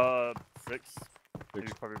are. 6. Maybe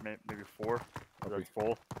Six. probably maybe 4. Copy. That's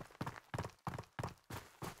full.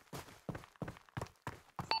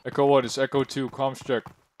 Echo 1, it's Echo 2, comms check.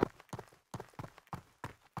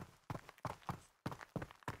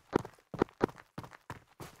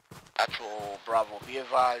 Actual Bravo, be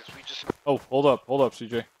advised, we just... Oh, hold up,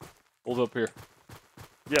 CJ. Hold up here.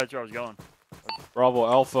 Yeah, that's where I was going. Bravo,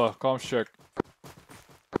 Alpha, comms check.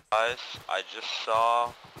 Guys, I just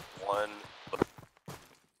saw one.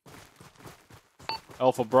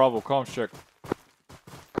 Alpha, Bravo, comms check.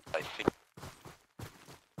 I think.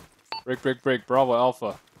 Break. Bravo,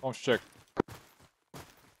 Alpha, comms check.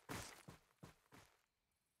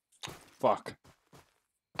 Fuck.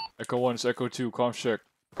 Echo 1, it's Echo 2, comms check.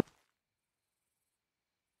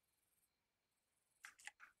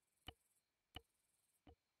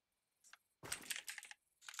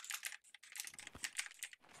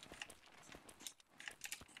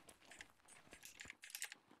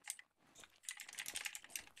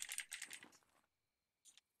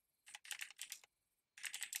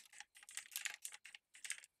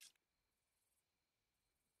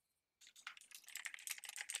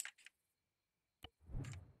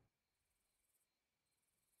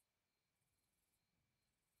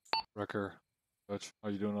 Wrecker, Dutch, how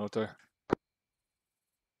you doing out there?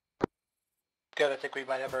 Good, I think we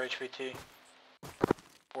might have our HVT.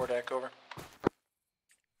 𝗏𝗏, over.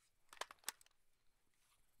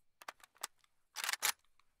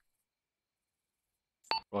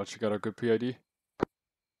 Watch, you got a good PID?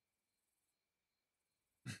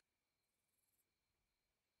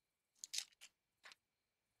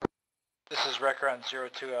 This is Wrecker on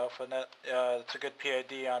 02 Alpha Net. It's a good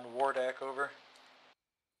PID on 𝗏𝗏, over.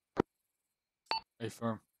 Hey,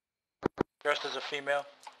 firm. Dressed as a female.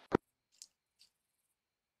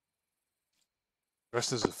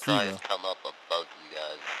 Dressed as a Try female. and come up above you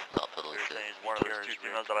guys. Not for You're saying he's one of those 2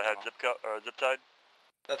 females that I had zip tied?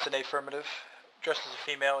 That's an affirmative. Dressed as a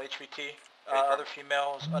female, HVT. Other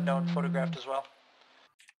females, unknown, photographed as well.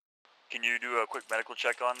 Can you do a quick medical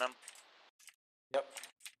check on them? Yep.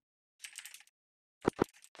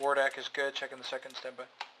 𝗏𝗏 is good. Checking the second standby.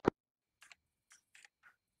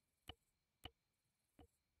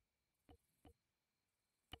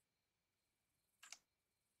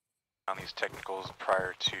 On these technicals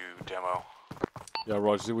prior to demo. Yeah,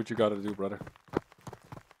 Roger, do what you gotta do, brother.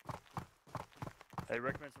 I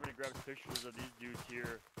recommend somebody grabs pictures of these dudes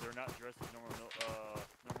here. They're not dressed as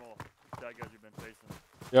normal bad guys you've been facing.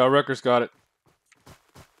 Yeah, Wrecker's got it.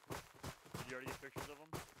 Did you already get pictures of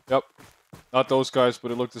them? Yep. Not those guys,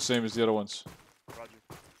 but it looked the same as the other ones. Roger.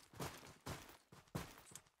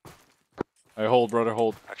 Hey, hold, brother,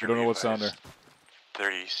 hold. Roger, We don't know be what's down there. advised.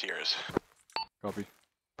 30 Sierras. Copy.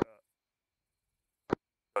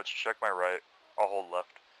 Let's check my right. I'll hold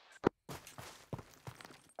left.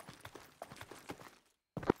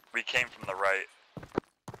 We came from the right.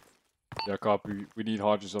 Yeah, copy. We need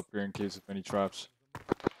Hodges up here in case of any traps.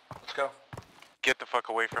 Let's go. Get the fuck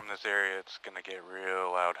away from this area. It's gonna get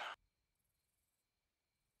real loud.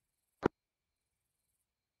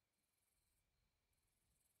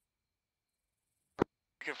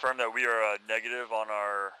 Confirm that we are negative on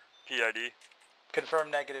our PID.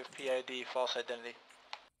 Confirm negative PID, false identity.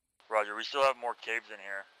 Roger, we still have more caves in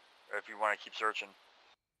here, if you want to keep searching.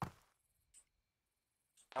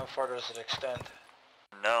 How far does it extend?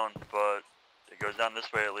 Unknown, but it goes down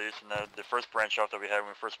this way at least, and the first branch off that we had when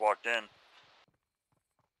we first walked in.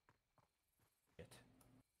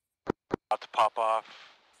 About to pop off.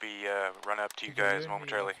 Be run up to you Okay, guys and me,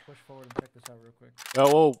 momentarily. let's push forward and check this out real quick. Yeah,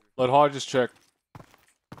 whoa. Let Hodges check.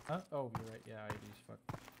 Huh? Oh, you're right. Yeah, IDs. Fuck.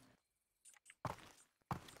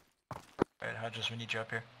 Alright, Hodges, we need you up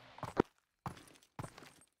here.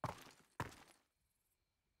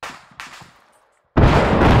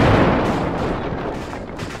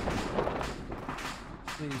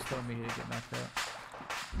 Please tell me he didn't get knocked out.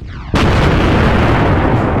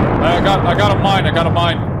 I got a mine. I got a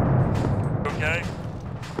mine. Okay.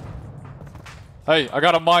 Hey, I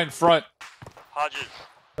got a mine front. Hodges.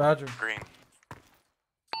 Roger. Green.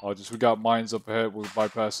 Hodges, we got mines up ahead. We're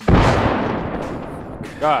bypassing.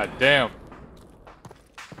 God damn.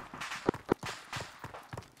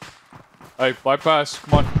 Hey, bypass.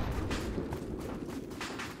 Come on.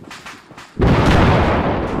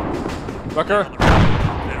 Becker.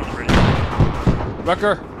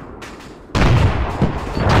 Becker.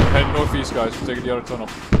 Head northeast, guys. We're taking the other tunnel.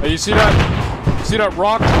 Hey, you see that? You see that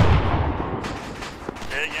rock?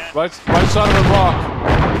 Right side of the rock.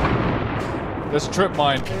 There's a trip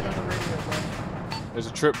mine. There's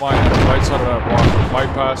a trip mine on the right side of that rock. We're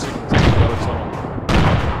bypassing and taking the other tunnel.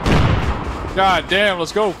 God damn,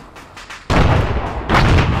 let's go.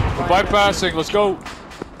 We're bypassing, let's go.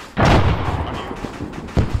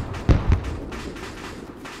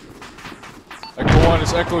 Echo 1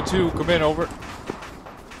 is Echo 2, come in, over.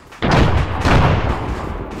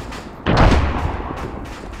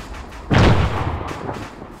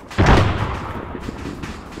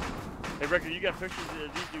 Hey, Record, you got pictures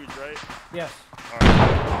of these dudes, right? Yes.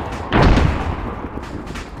 Alright.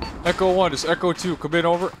 Echo 1 is Echo 2, come in,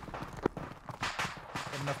 over. Got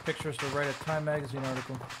enough pictures to write a Time magazine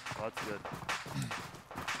article. Oh, that's good.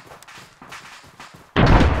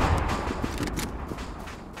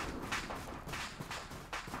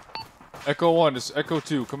 Echo 1 is Echo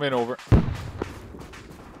 2, come in, over. Oh,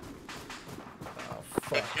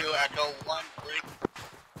 fuck. 2, Echo 1, 3.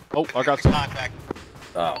 Oh, I got some. Contact.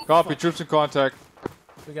 Oh, Copy, fuck. troops in contact.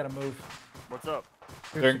 We gotta move. What's up?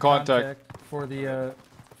 They're in contact. For the,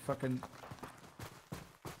 fucking...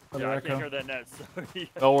 other Yeah, I Echo. can't hear that net, so yeah.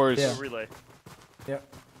 No worries. Yeah. Relay.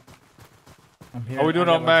 Yep. I'm here. How we doing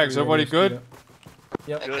I got on like mags? 3 Everybody radios good?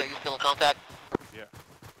 queued up. Yep. Okay, you still in contact? Yeah.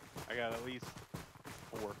 I got at least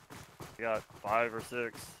 4. I got 5 or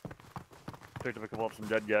 6. Picked up a couple of some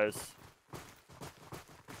dead guys.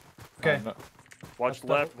 Okay. Watch That's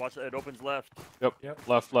left. Watch it opens left. Yep. Yep.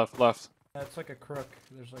 Left, left, left. That's like a crook.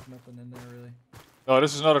 There's like nothing in there really. Oh,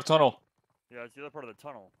 this is another tunnel. Yeah, it's the other part of the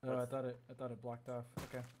tunnel. Oh, I thought it blocked off.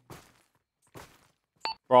 Okay.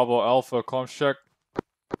 Bravo Alpha, comms check.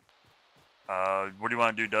 What do you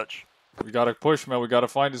want to do, Dutch? We gotta push, man. We gotta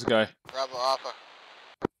find this guy. Bravo Alpha.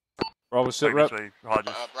 Bravo sit Take rep. this way,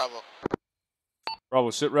 Hodges. Bravo. Bravo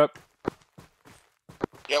sit rep.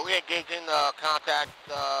 Yeah, we engaged in contact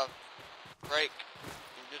break.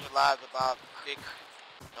 We visualized about 6.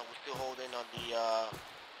 And we're still holding on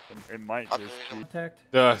the It might just be. Contact.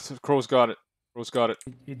 Yeah, Crow's got it. Crow's got it.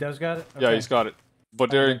 He does got it? Yeah, Okay. he's got it. But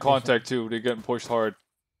they're in Okay, contact too. They're getting pushed hard.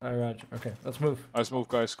 Alright, Roger. Okay, let's move. Let's move,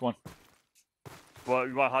 guys. Come on. Well,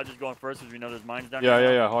 you want Hodges going first because we know there's mines down Yeah, here?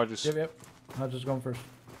 yeah, yeah. Hodges. Yep. Hodges going first.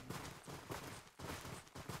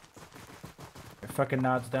 Okay, fucking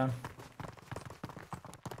nods down.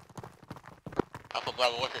 Alpha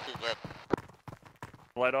Bravo, what's your rep?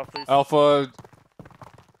 Light off, please. Alpha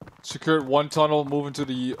secured 1 tunnel, moving to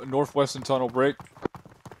the northwestern tunnel break.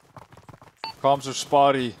 Comms are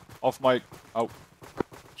spotty. Off mic. Out.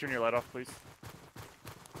 Turn your light off, please.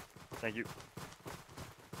 Thank you.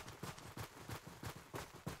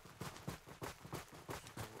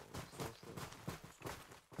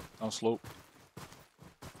 Down slope.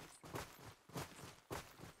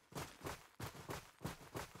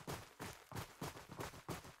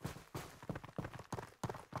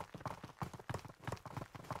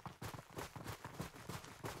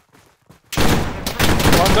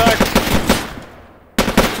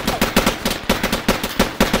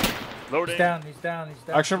 Loading. He's down, he's down, he's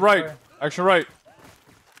down. Action right. Action right.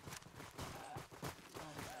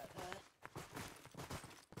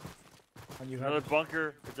 On you, Another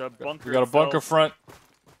bunker. It's a bunker. We got a bunker front.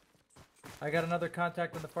 I got another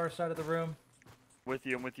contact on the far side of the room. With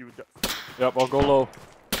you, I'm with you. Yep, I'll go low.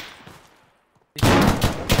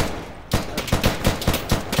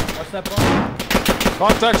 What's that bunker?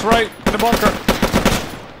 Contact's right in the bunker.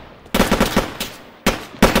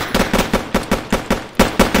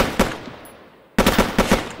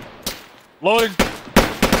 Loading.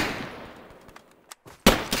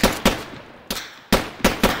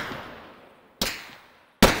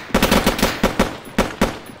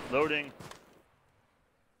 Loading.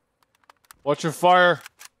 Watch your fire.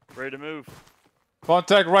 Ready to move.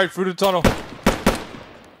 Contact right through the tunnel.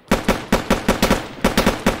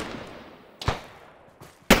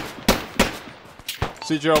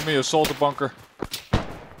 CJ on me, assault the bunker.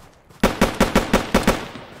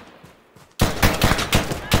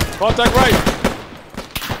 Contact right.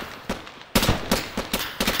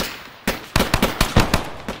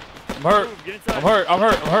 I'm hurt. I'm hurt. I'm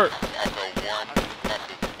hurt. I'm hurt.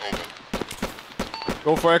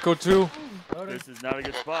 Go for Echo 2. This is not a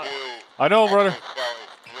good spot. I know, brother.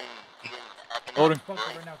 Loading.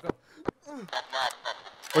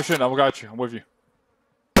 Push in. I got you. I'm with you.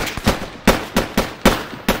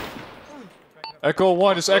 Echo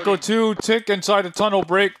 1 is Echo 2. Tick inside the tunnel.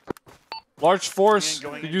 Break. Large force.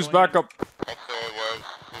 Could use backup.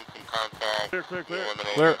 Clear, clear, clear.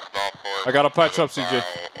 Clear. I gotta patch up, CJ.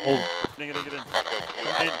 Hold. Get in.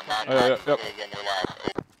 Yep.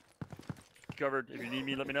 Covered. If you need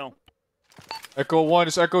me, let me know. Echo 1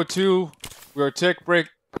 is Echo 2. We are tick. Break.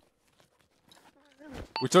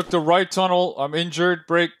 We took the right tunnel. I'm injured.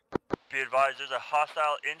 Break. Be advised, there's a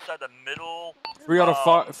hostile inside the middle. 3 out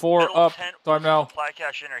of 4 up. Time now. Supply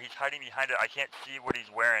cache in there. He's hiding behind it. I can't see what he's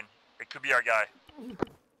wearing. It could be our guy.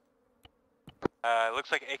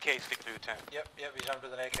 Looks like AK stick through the tent. Yep, he's armed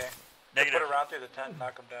with an AK. Negative. Put it around through the tent,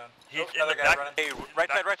 knock him down. He's in another the guy back. running. Hey,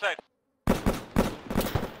 right side.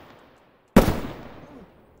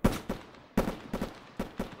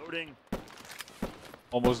 Loading.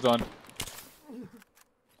 Almost done.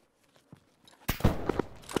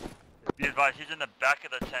 Be advised, he's in the back of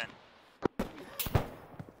the tent.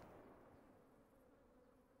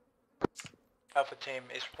 Alpha team,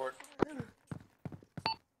 A support.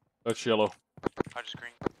 That's yellow. I just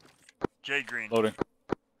green. J green. Loading.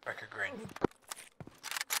 Record green.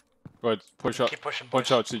 Go ahead. Push out. Keep pushing. Punch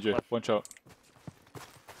out, CJ. Punch out.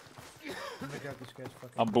 Oh my God, this guy's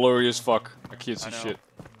fucking... I'm blurry as fuck. I can't see I know. shit.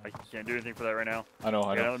 I can't do anything for that right now. I know.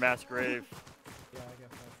 Got another mass grave. Yeah, I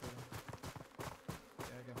got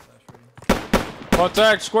flash ready.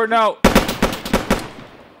 Contact. Squirting out.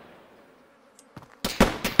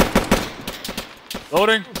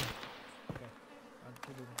 Loading.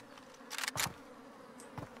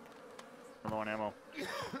 I'm low on ammo.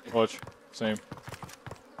 Watch. Same.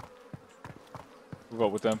 Move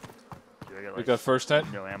up with them. Dude, I got Take like that first tent.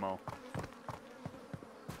 no ammo. There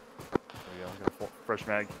we go. Got a fresh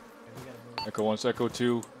mag. Echo 1, Echo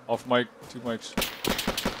 2. Off mic. 2 mics.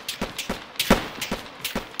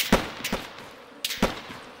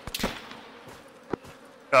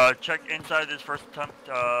 Check inside this first attempt,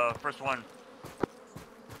 first one.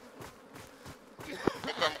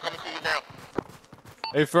 I'm coming to you now.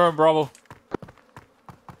 Hey, firm, Bravo.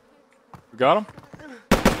 We got him?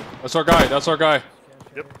 That's our guy. That's our guy.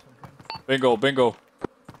 Yep. Bingo, bingo.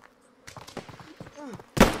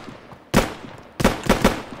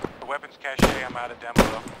 The weapons cache, I'm out of demo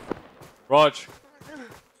though. Raj.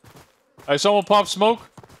 Hey, someone pop smoke?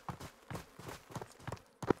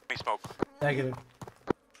 Me smoke. Negative.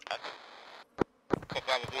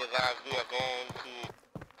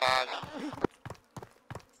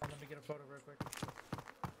 Let me get a photo real quick.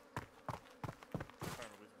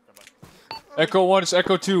 Echo 1 is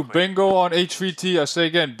Echo 2. Bingo on 𝗔-𝗲𝗄. I say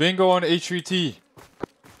again, bingo on 𝗔-𝗲𝗄.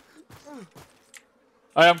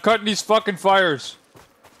 I am cutting these fucking fires.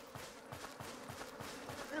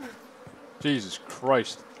 Jesus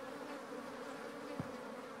Christ.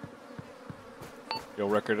 Yo,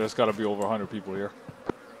 record, there's gotta be over 100 people here.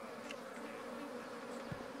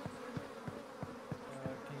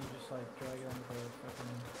 Can you just like drag it onto the fucking...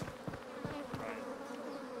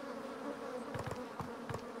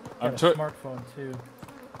 I'm got a smartphone too.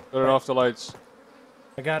 Turn off the lights.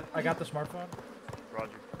 I got the smartphone.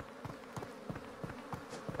 Roger.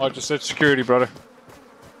 I just said security, brother.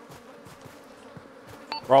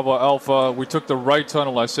 Bravo Alpha, we took the right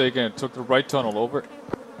tunnel, I say again, took the right tunnel, over.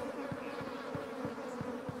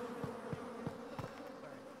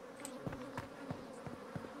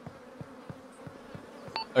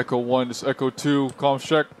 Echo 1, this is Echo 2, comms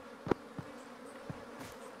check.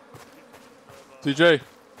 TJ.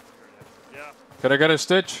 Yeah. Can I get a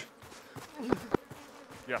stitch?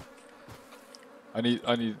 Yeah. I need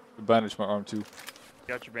to bandage my arm too.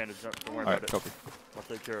 Got your bandage. Don't worry All about right, it. copy. I'll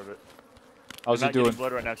take care of it. How's I'm he not doing? getting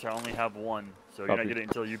blood right now, so I only have one. So you're not getting it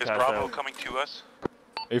until you Is pass Bravo out. coming to us?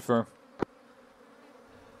 Affirm.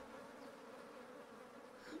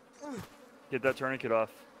 Get that tourniquet off.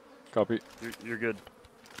 Copy. You're good.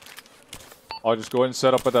 I'll just go ahead and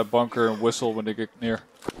set up at that bunker and whistle when they get near.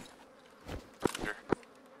 Sure.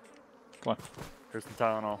 Come on. Here's some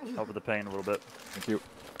Tylenol. Help with the pain a little bit. Thank you.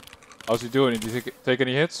 How's he doing? Did you take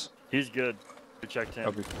any hits? He's good. We checked him.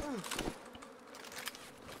 Copy.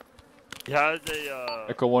 He has a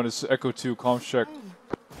Echo 1 is Echo 2, comms check.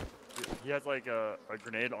 he has like a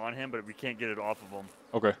grenade on him, but we can't get it off of him.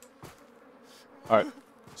 Okay. Alright,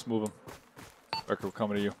 let's move him. Echo, we're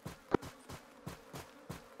coming to you.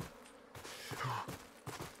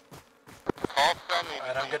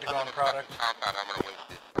 Alright, I'm good to go on product.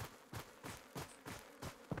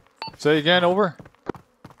 Say again, over.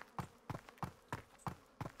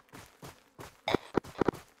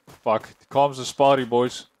 Fuck, the comms are spotty,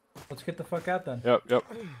 boys. Let's get the fuck out then. Yep.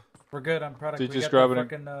 We're good on product. So you We just got grabbing the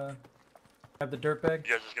him? fucking, have the dirt bag.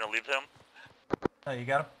 You guys just gonna leave him? Oh, you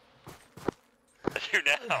got him? You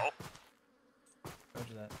now.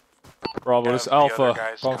 Roger that. Bravo, this is Alpha.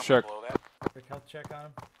 Comms check. Quick health check on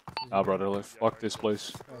him. Nah, brother, let's fuck this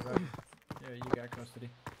place. Oh, right. Yeah, you got custody.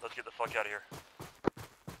 Let's get the fuck out of here.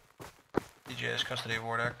 DJ has custody of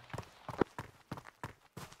Wardak.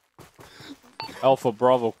 Alpha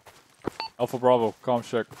Bravo. Alpha Bravo, comms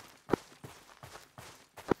check.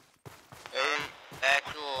 Hey,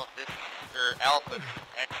 actual, this is Alpha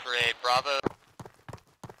X-ray Bravo.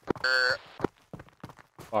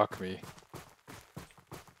 Fuck me.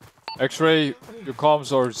 X-ray, your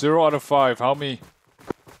comms are 0 out of 5. How many?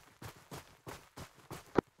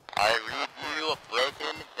 I read you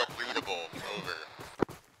broken but readable. Over.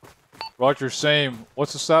 Roger, same.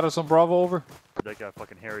 What's the status on Bravo, over? That got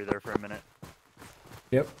fucking hairy there for a minute.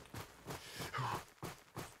 Yep.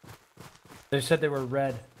 They said they were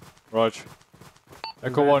red. Roger.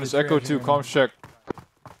 Echo Red 1 is Echo 2, comms check.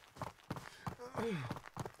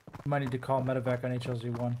 You might need to call medevac on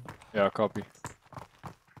HLZ1. Yeah, copy.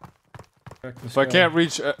 Check the If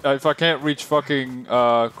I can't reach fucking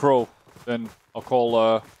Crow, then I'll call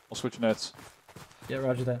I'll switch nets. Yeah,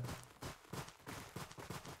 roger that.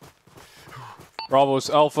 Bravo is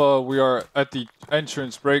Alpha, we are at the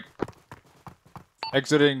entrance break.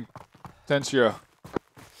 Exiting Tensia.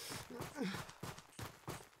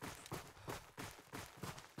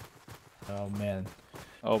 Oh man.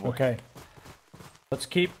 Oh boy. Okay. Let's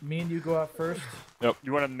keep me and you go out first. Yep.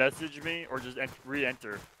 You want to message me or just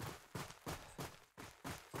re-enter?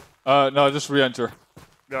 No, just re-enter.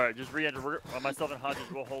 All right, just re-enter. Myself and Hodges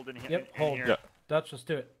will hold in, Yep, in hold. here. Yeah. Dutch, let's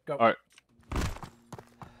do it. Go. Alright.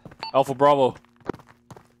 Alpha Bravo.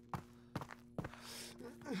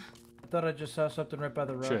 I thought I just saw something right by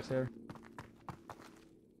the rock Shit. there.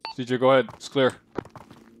 CJ, go ahead. It's clear.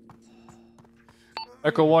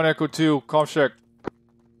 Echo 1, Echo 2, comms check.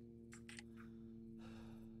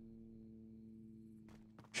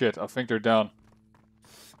 Shit, I think they're down.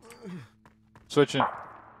 Switching.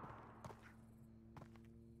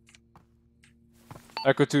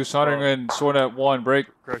 Echo 2, sounding in, Sornet 1, break.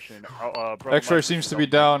 Question. X-ray seems to be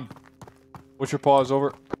down. What's your pause,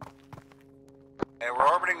 over? Hey, we're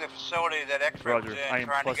orbiting the facility that X-ray was Roger, in, I am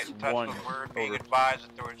trying to get in touch +1, with. We're being over. advised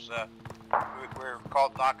that there was, we're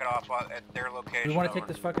called knocking off at their location. We want to over. take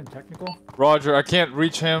this fucking technical? Roger, I can't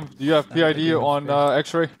reach him. Do you have PID on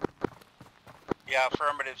X-ray? Yeah,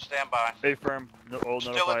 affirmative, standby. Stay firm. We'll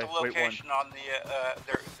Still notify. at the Wait one. location on the,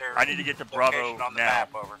 their I need to get to Bravo location on the now.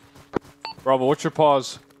 map, over. Bravo, what's your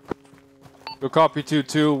pause? Go copy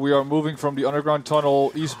 2-2. We are moving from the underground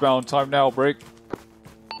tunnel eastbound. Time now, break.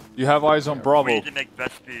 You have eyes on Bravo. We need to make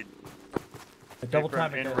best speed. Double Stay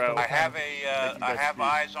time firm it, in guys, route. double I have time a, I have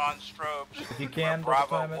eyes on strobes. If you can, where double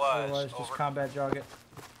Bravo time it. was, Otherwise, just over. combat jog it.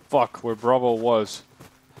 Fuck, where Bravo was.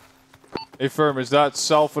 Hey, firm, is that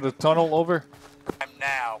south of the tunnel, over? I'm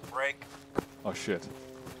now, break. Oh, shit.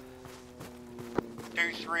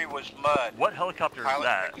 2-3 was mud. What helicopter is Pilot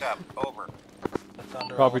that? picked up, over.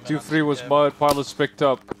 Copy 2-3 was mud. Pilots picked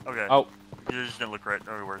up. Okay. Out. You just didn't look right.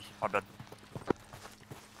 No worries. My bad.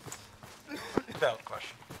 Valid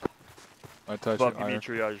question. I touched Buck, it. give me a Iron.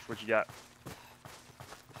 triage. What you got?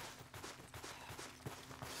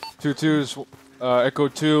 2-2's Echo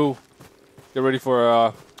 2. Get ready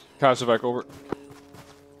for Casevac, over.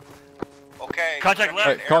 Okay. Contact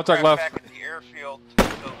left. Hey, contact left. Back at the airfield,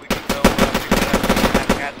 so we can go pick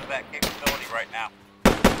it up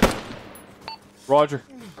Roger.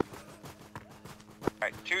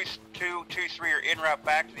 Alright, 2-3 are en route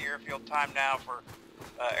back to the airfield. Time now for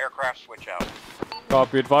aircraft switch out.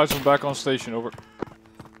 Copy. Advise them back on station. Over.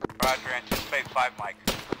 Roger, anticipate 5 mic.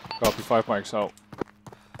 Copy. 5 mics out.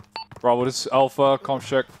 Bravo, this is Alpha. Comms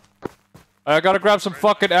check. I gotta grab some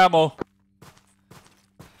fucking ammo.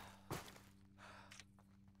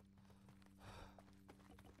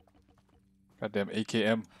 Goddamn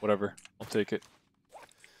AKM, whatever. I'll take it.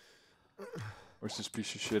 Where's this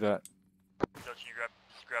piece of shit at? Dutch, you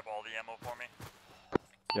just grab all the ammo for me?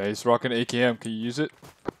 Yeah, he's rocking AKM. Can you use it?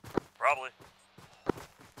 Probably.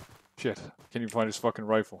 Shit. Can't even find his fucking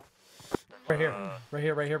rifle. Right here. Right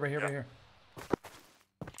here, right here, right here, right here.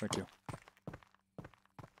 Thank you.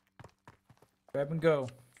 Grab and go.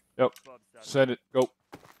 Yep. Send it. Go.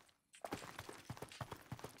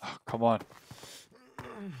 Oh, come on.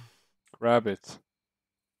 Grab it.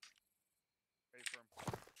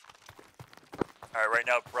 Alright, right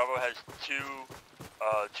now Bravo has two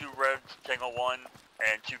Red Tango 1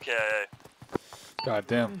 and 2 KIA. God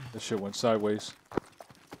damn, this shit went sideways.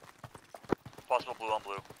 Possible blue on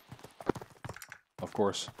blue. Of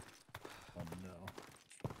course. Oh no.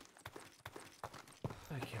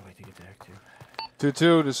 I can't wait to get back to.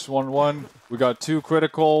 2-2, this is 1-1. We got 2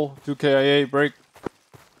 critical, 2 KIA, break.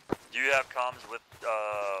 Do you have comms with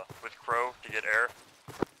Crow to get air?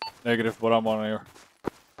 Negative, but I'm on air.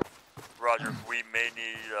 Roger, we may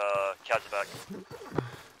need 𝗙𝗲𝗿𝗄.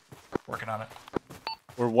 Working on it.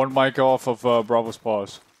 We're 1 mic off of Bravo's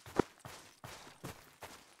pause.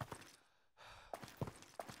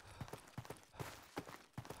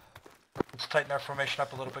 Let's tighten our formation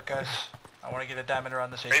up a little bit, guys. I want to get a diamond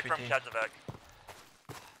around this Straight from HVT. 𝗙𝗲𝗿.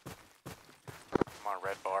 I'm on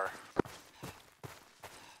red bar.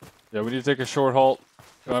 Yeah, we need to take a short halt.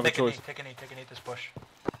 Don't have a choice. Take a knee this push.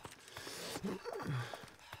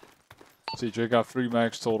 CJ got 3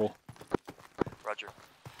 mags total. Roger.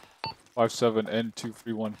 5-7 and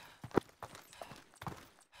 2-3-1.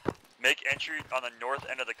 Make entry on the north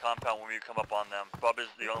end of the compound when we come up on them. Bub is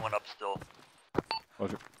the only one up still.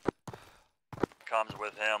 Roger. Comms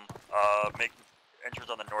with him. Make entries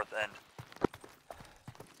on the north end.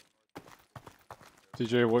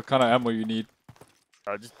 CJ, what kind of ammo you need?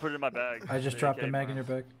 Just put it in my bag. I just dropped a mag in your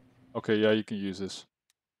bag. Okay, yeah, you can use this.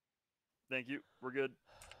 Thank you. We're good.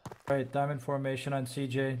 Alright, diamond formation on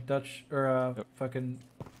CJ. Dutch, or fucking,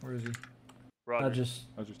 where is he? Roger. Hodges.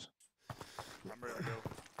 I'm ready to go.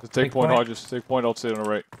 Just take point, Hodges. Take point, I'll stay on the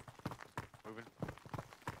right. Moving.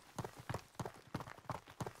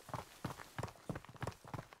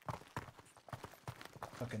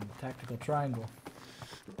 Fucking tactical triangle.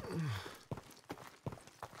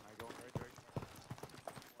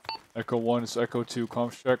 Echo 1 is Echo 2,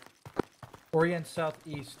 comms check. Orient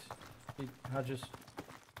southeast. Hodges.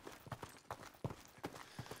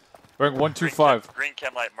 Bearing 125. Green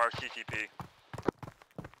chem light, mark CTP.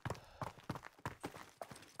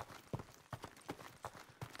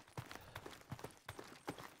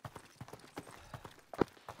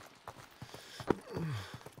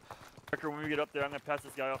 When we get up there, I'm gonna pass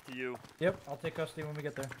this guy off to you. Yep, I'll take custody when we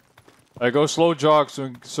get there. I go slow jog so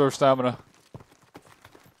we can conserve stamina.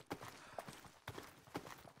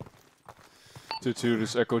 2-2,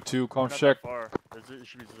 this Echo 2, comms check. It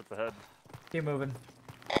should be just up ahead. Keep moving.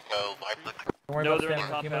 Echo, Don't worry No, about they're in the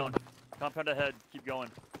stamina. Keep compound. moving. Compound ahead. Keep going.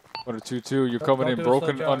 1-2-2, you're Don't coming in do a slow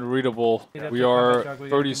broken, jog. unreadable. Yeah, We take are combat jog, we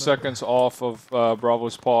gotta 30 keep seconds off of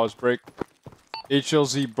Bravo's pause. Break.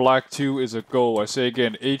 HLZ Black 2 is a go. I say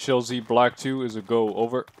again, HLZ Black 2 is a go.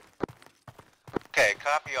 Over. Okay,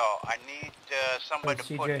 copy all. I need somebody Let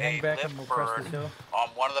to put CJ hang a back and we'll cross lift this bird hill. on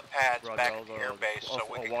one of the pads Roger, back at the air base so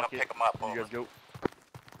we can come pick them up. You Over. guys go.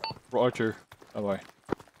 Roger. Bye-bye.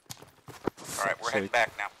 Alright, we're heading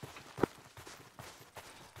back now.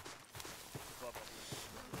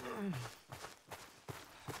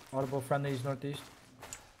 Audible friendlies northeast.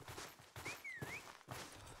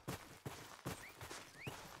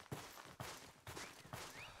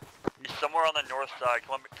 He's somewhere on the north side.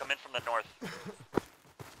 Come in from the north.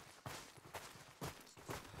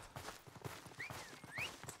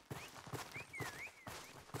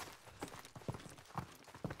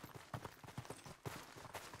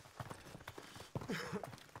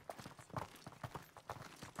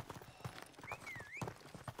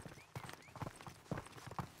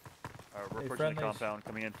 Alright, we're approaching the compound,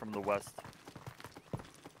 coming in from the west.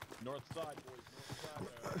 North side, boys.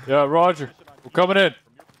 North side. Yeah, Roger. We're coming in.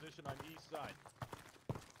 From your position on east side.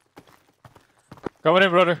 Coming in,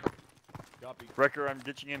 brother. Copy. Wrecker, I'm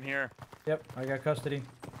ditching him here. Yep, I got custody.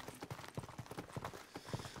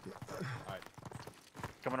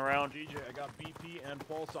 Coming around. DJ, I got BP and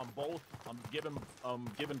pulse on both. I'm giving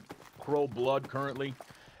Crow blood currently.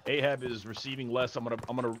 𝗦𝗃 is receiving less. I'm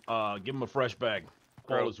gonna give him a fresh bag.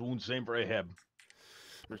 All his wounds, same for 𝗦𝗃.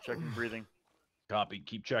 Just checking breathing. Copy.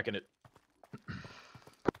 Keep checking it.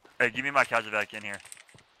 Hey, give me my casualty in here.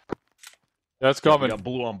 That's coming. We got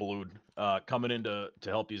blue on blued. Coming in to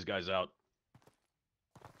help these guys out.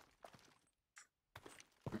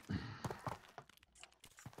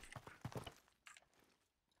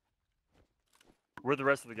 Where are the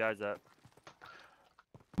rest of the guys at?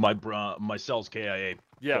 My cell's KIA.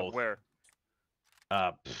 Yeah, both. where?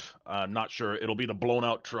 Not sure. It'll be the blown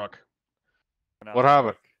out truck. What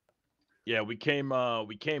happened? Yeah, we came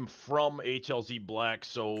from HLZ Black,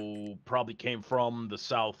 so probably came from the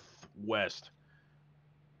southwest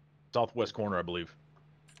corner, I believe.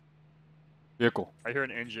 Vehicle. I hear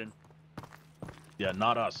an engine. Yeah,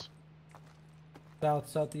 not us. South,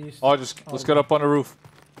 southeast. Oh, let's get up on the roof.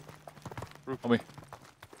 On me.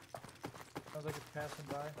 Sounds like it's passing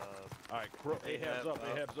by. All right, 𝗦𝗃's up.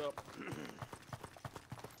 𝗦𝗃's up.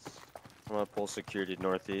 I'm gonna pull security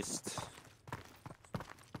northeast.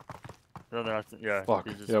 No, they're not, yeah. Fuck.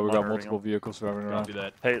 Yeah, we got multiple vehicles driving around. Copy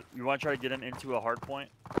that. Hey, you want to try to get into a hard point?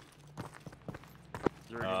 Is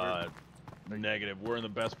there any Negative. We're in the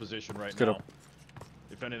best position right Let's get now. up.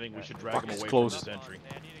 If anything, we should drag him away close. from this entry.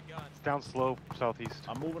 It's down slope, southeast.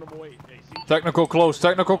 I'm moving him away. Hey, see? Technical close.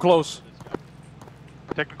 Technical close.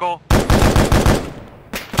 Technical.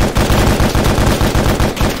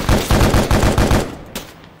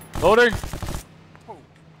 Loading.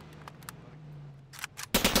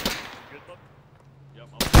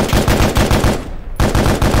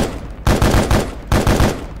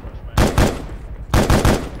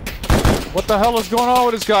 What the hell is going on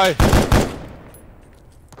with this guy?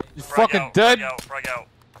 You fucking dead? Frag out.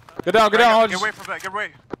 Get down, get down. Get away from that, get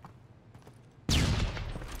away.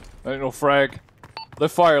 There ain't no frag.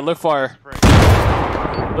 Lift fire, lift fire.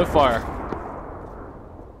 Lift fire.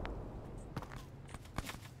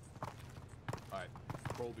 Alright,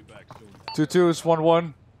 Crow will be back soon. 2-2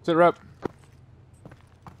 1-1. Sit rep.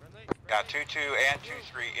 Got 2-2 and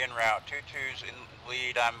 2-3 en route. 2-2's in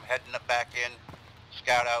lead. I'm heading back in.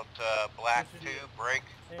 Scout out Black 2, break.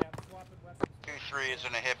 2-3 is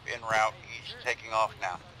in a hip en route. He's taking off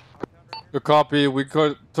now. Good copy. We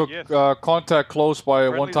took contact close by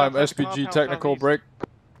a one-time SPG technical break.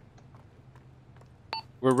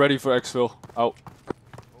 We're ready for exfil. Out.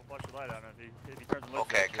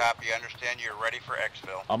 Okay, copy. Understand you're ready for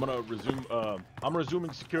exfil. I'm gonna resume. I'm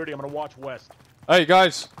resuming security. I'm gonna watch west. Hey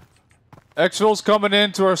guys, exfil's coming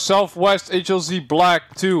in to our southwest HLZ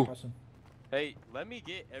Black 2. Hey, let me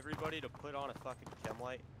get everybody to put on a fucking chem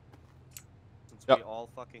light. Since Yep. we all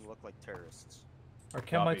fucking look like terrorists. Our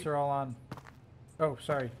chem lights are all on. Oh,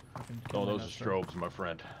 sorry. Oh, those are strobes, my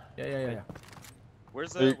friend. Yeah.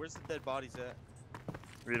 Where's Hey. the dead bodies at?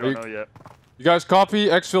 We don't know yet. You guys copy?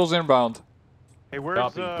 Exfil's inbound. Hey,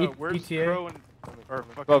 where's where's ETA? Crow and or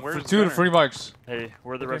fucking But where's for 2 to 3 mics. Hey,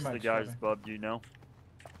 where are the rest of the guys, Bub? Do you know?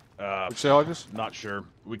 Would you say August? Not sure.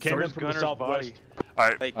 We came in from the southwest.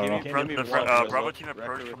 Alright, Hey, Bravo team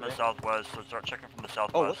approached from the southwest, so start checking from the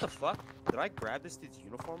southwest. Oh, what the fuck? Did I grab this dude's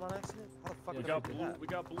uniform on accident? How the fuck did I do that? We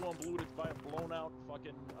got blue on blue. It's by a blown out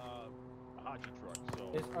fucking Haji truck.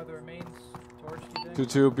 So. Are the remains torched, do you think?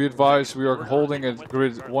 2-2, be advised, we are holding a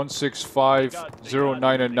grid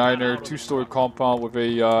 16509er 2-story compound with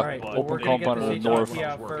a open compound in the north.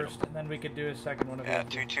 Out first, and then we could do a second one of Yeah,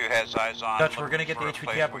 those. 2-2 has eyes on. Dutch, we're gonna get the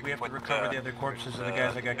HVT out, but we have to recover the other corpses of the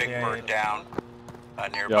guys that got Big KIA. Bird down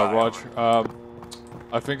nearby. Yeah, Roger.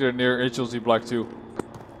 I think they're near HLZ Black 2.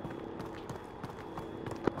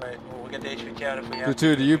 Right, well, we'll get the HVT out if we have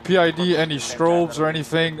 2-2, do you PID any strobes or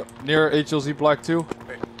anything near HLZ Black 2?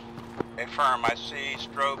 Confirm, I see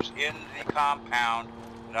strobes in the compound,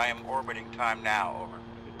 and I am orbiting time now, over.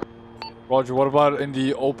 Roger, what about in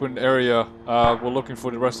the open area? We're looking for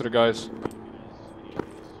the rest of the guys.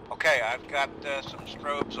 Okay, I've got some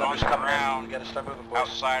strobes on the ground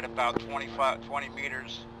outside about 20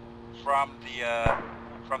 meters from the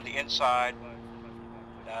inside,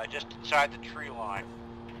 just inside the tree line.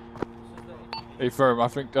 Hey firm, I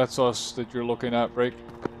think that's us that you're looking at, break.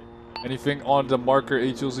 Anything on the marker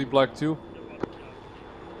HLZ Black 2?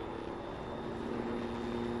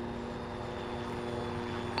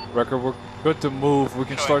 Record, we're good to move. We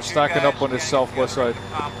can start stacking up on the southwest side.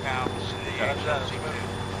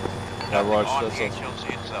 Yeah, Raj, that's us.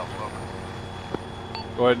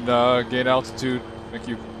 Go ahead and gain altitude. Thank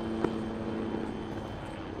you.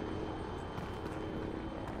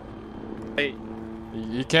 Hey.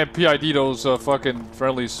 You can't PID those fucking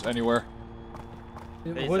friendlies anywhere.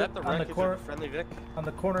 Hey, is Would- that the on the wreckage cor- of the friendly Vic? On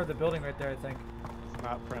the corner of the building right there, I think. It's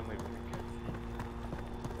not friendly.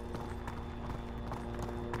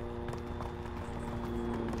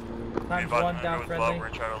 Times one down friendly. We're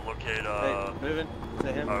trying to locate, Hey, moving. Is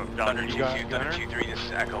that him? Thunder 2-3, this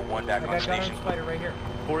is Echo 1 back I on got gunner station. and spider right here.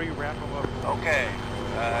 Before you wrap them up. Okay,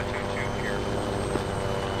 2-2 here.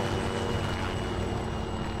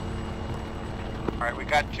 Alright, we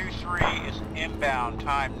got 2-3 is inbound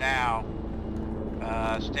time now.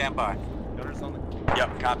 Stand by. Gunner's on the...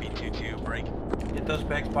 Yep, copy 2-2, break. Get those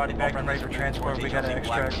bags body bag and ready for transport. We gotta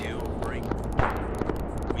extract. 2, break.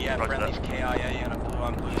 We have friendlies KIA in a blue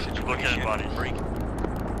on blue situation. Break.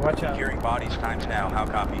 Watch out. Securing bodies times now. How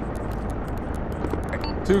copy?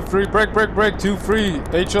 2-3, break, 2-3,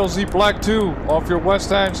 HLZ Black 2, off your west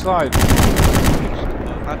hand side.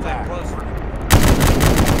 Contact close.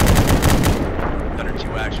 Thunder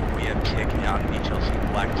 2 action. We have taken out HLZ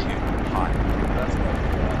Black 2 hot.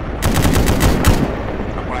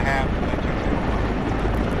 I'm gonna have 2-2.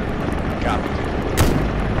 Copy 2.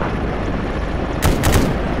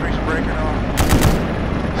 Breach breaker on.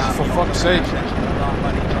 For fuck's sake.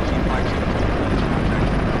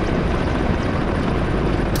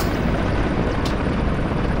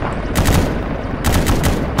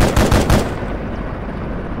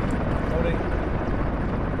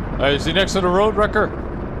 Is he next to the road, Wrecker?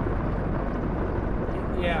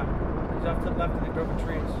 Yeah. He's off to the left of the broken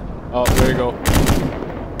trees. Oh, there you go.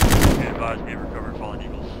 Be advised, be recovered fallen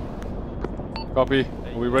eagles. Copy.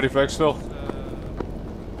 Are we ready for exfil?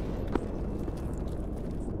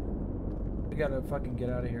 We gotta fucking get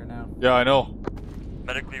out of here now. Yeah, I know.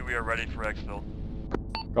 Medically, we are ready for exfil.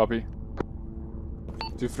 Copy.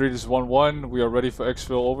 2-3, this is 1-1. We are ready for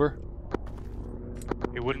exfil, over.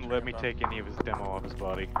 It wouldn't let me take any of his demo off his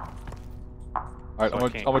body. Alright, So I'm I gonna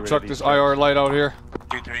can't chuck get rid of this these IR light out here.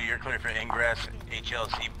 2-3, you're clear for ingress.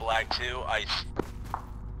 HLZ Black 2, ice.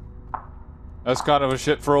 That's kind of a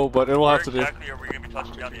shit throw, but it'll Where have to do. exactly are we going to be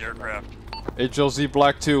touching down the aircraft? HLZ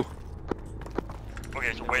Black 2.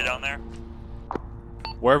 Okay, so way down there?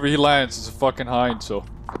 Wherever he lands, it's a fucking hind, so.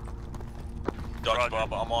 Dodge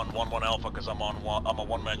Bob, I'm on 1-1 Alpha because I'm a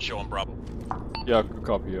one-man show on Bravo. Yeah, good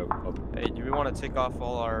copy, yeah, good copy. Hey, do we want to take off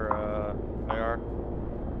all our IR?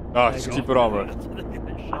 Ah, just keep it on, bro.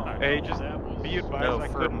 Hey, just be advised I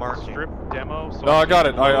couldn't strip demo. So No, I got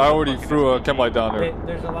it. I already threw a chem light down there. Hey,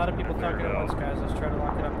 there's a lot of people talking at once, guys. Let's try to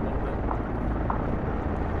lock it up a little bit.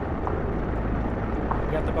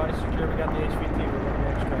 We got the body secure. We got the HVT. We're going to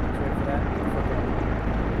extract. Let's wait for that.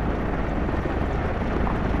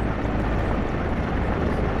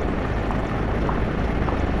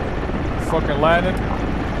 Fucking landed.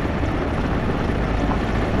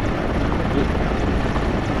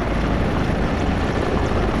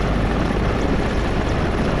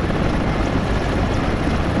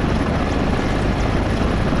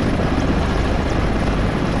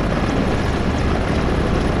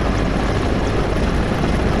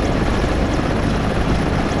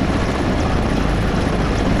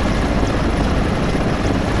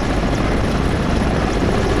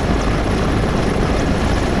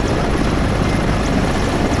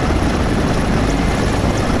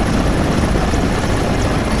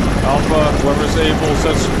 Whoever's able,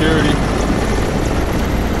 set security.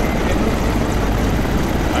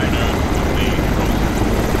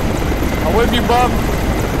 I'm with you, Bob.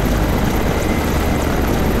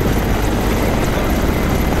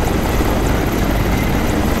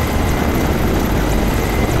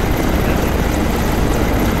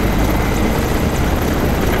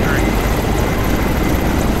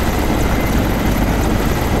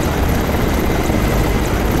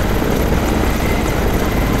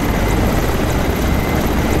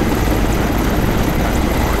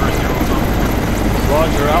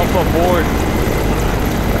 Roger, Alpha board.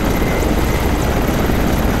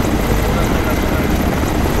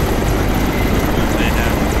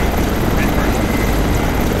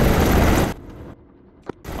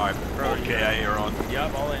 Alright, okay, you're on.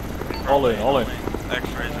 Yep, all in. All in.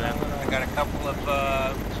 X-rays in. I got a couple of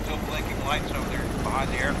still blinking lights over there behind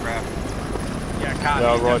the aircraft. Yeah, copy.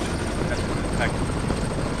 Yeah, Roger. That's what it's detected.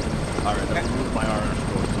 Alright, let's move my RR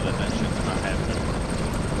score so that shit's not happening.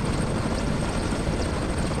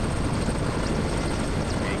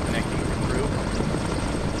 Okay, connecting the crew.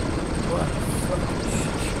 What the fuck?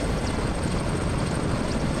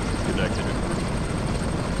 Connected to crew.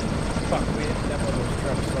 Fuck, we didn't demo those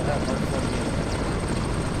trucks, so that worked for me.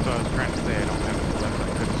 So I was trying to say I don't have any left. I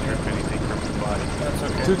couldn't strip anything from his body. That's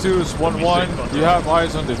okay. 2-2 is 1-1. Do you have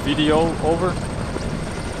eyes on the video? Over.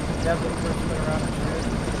 That little person been around and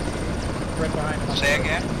shit. Right behind us. Say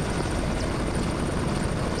again?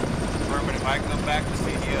 Affirmative. I come back to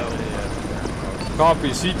CDO. Copy.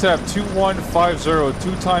 CTAB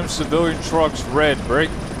 2150. 2 times civilian trucks. Red.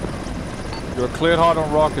 Break. You're cleared hot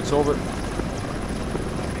on rockets. Over.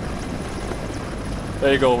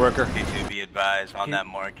 There you go, Wrecker. K2, be advised. On that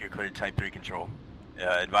mark, you're cleared Type 3 control.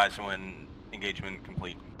 Advise when engagement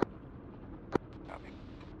complete.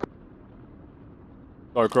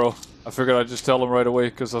 Sorry, Crow. I figured I'd just tell him right away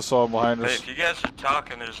because I saw him behind Hey, us. if you guys are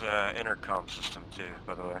talking, there's an intercom system too,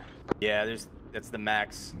 by the way. Yeah, that's the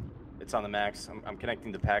max. It's on the max. I'm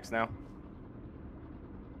connecting to PAX now.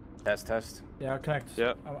 Test. Yeah, I'll connect.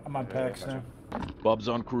 Yep. I'm on PAX now. Bub's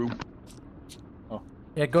on crew. Oh.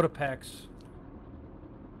 Yeah, go to PAX.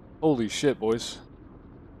 Holy shit, boys.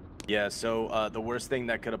 Yeah, so the worst thing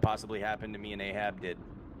that could have possibly happened to me and Ahab did.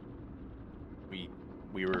 We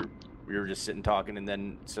were just sitting talking, and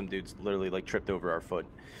then some dudes literally like tripped over our foot.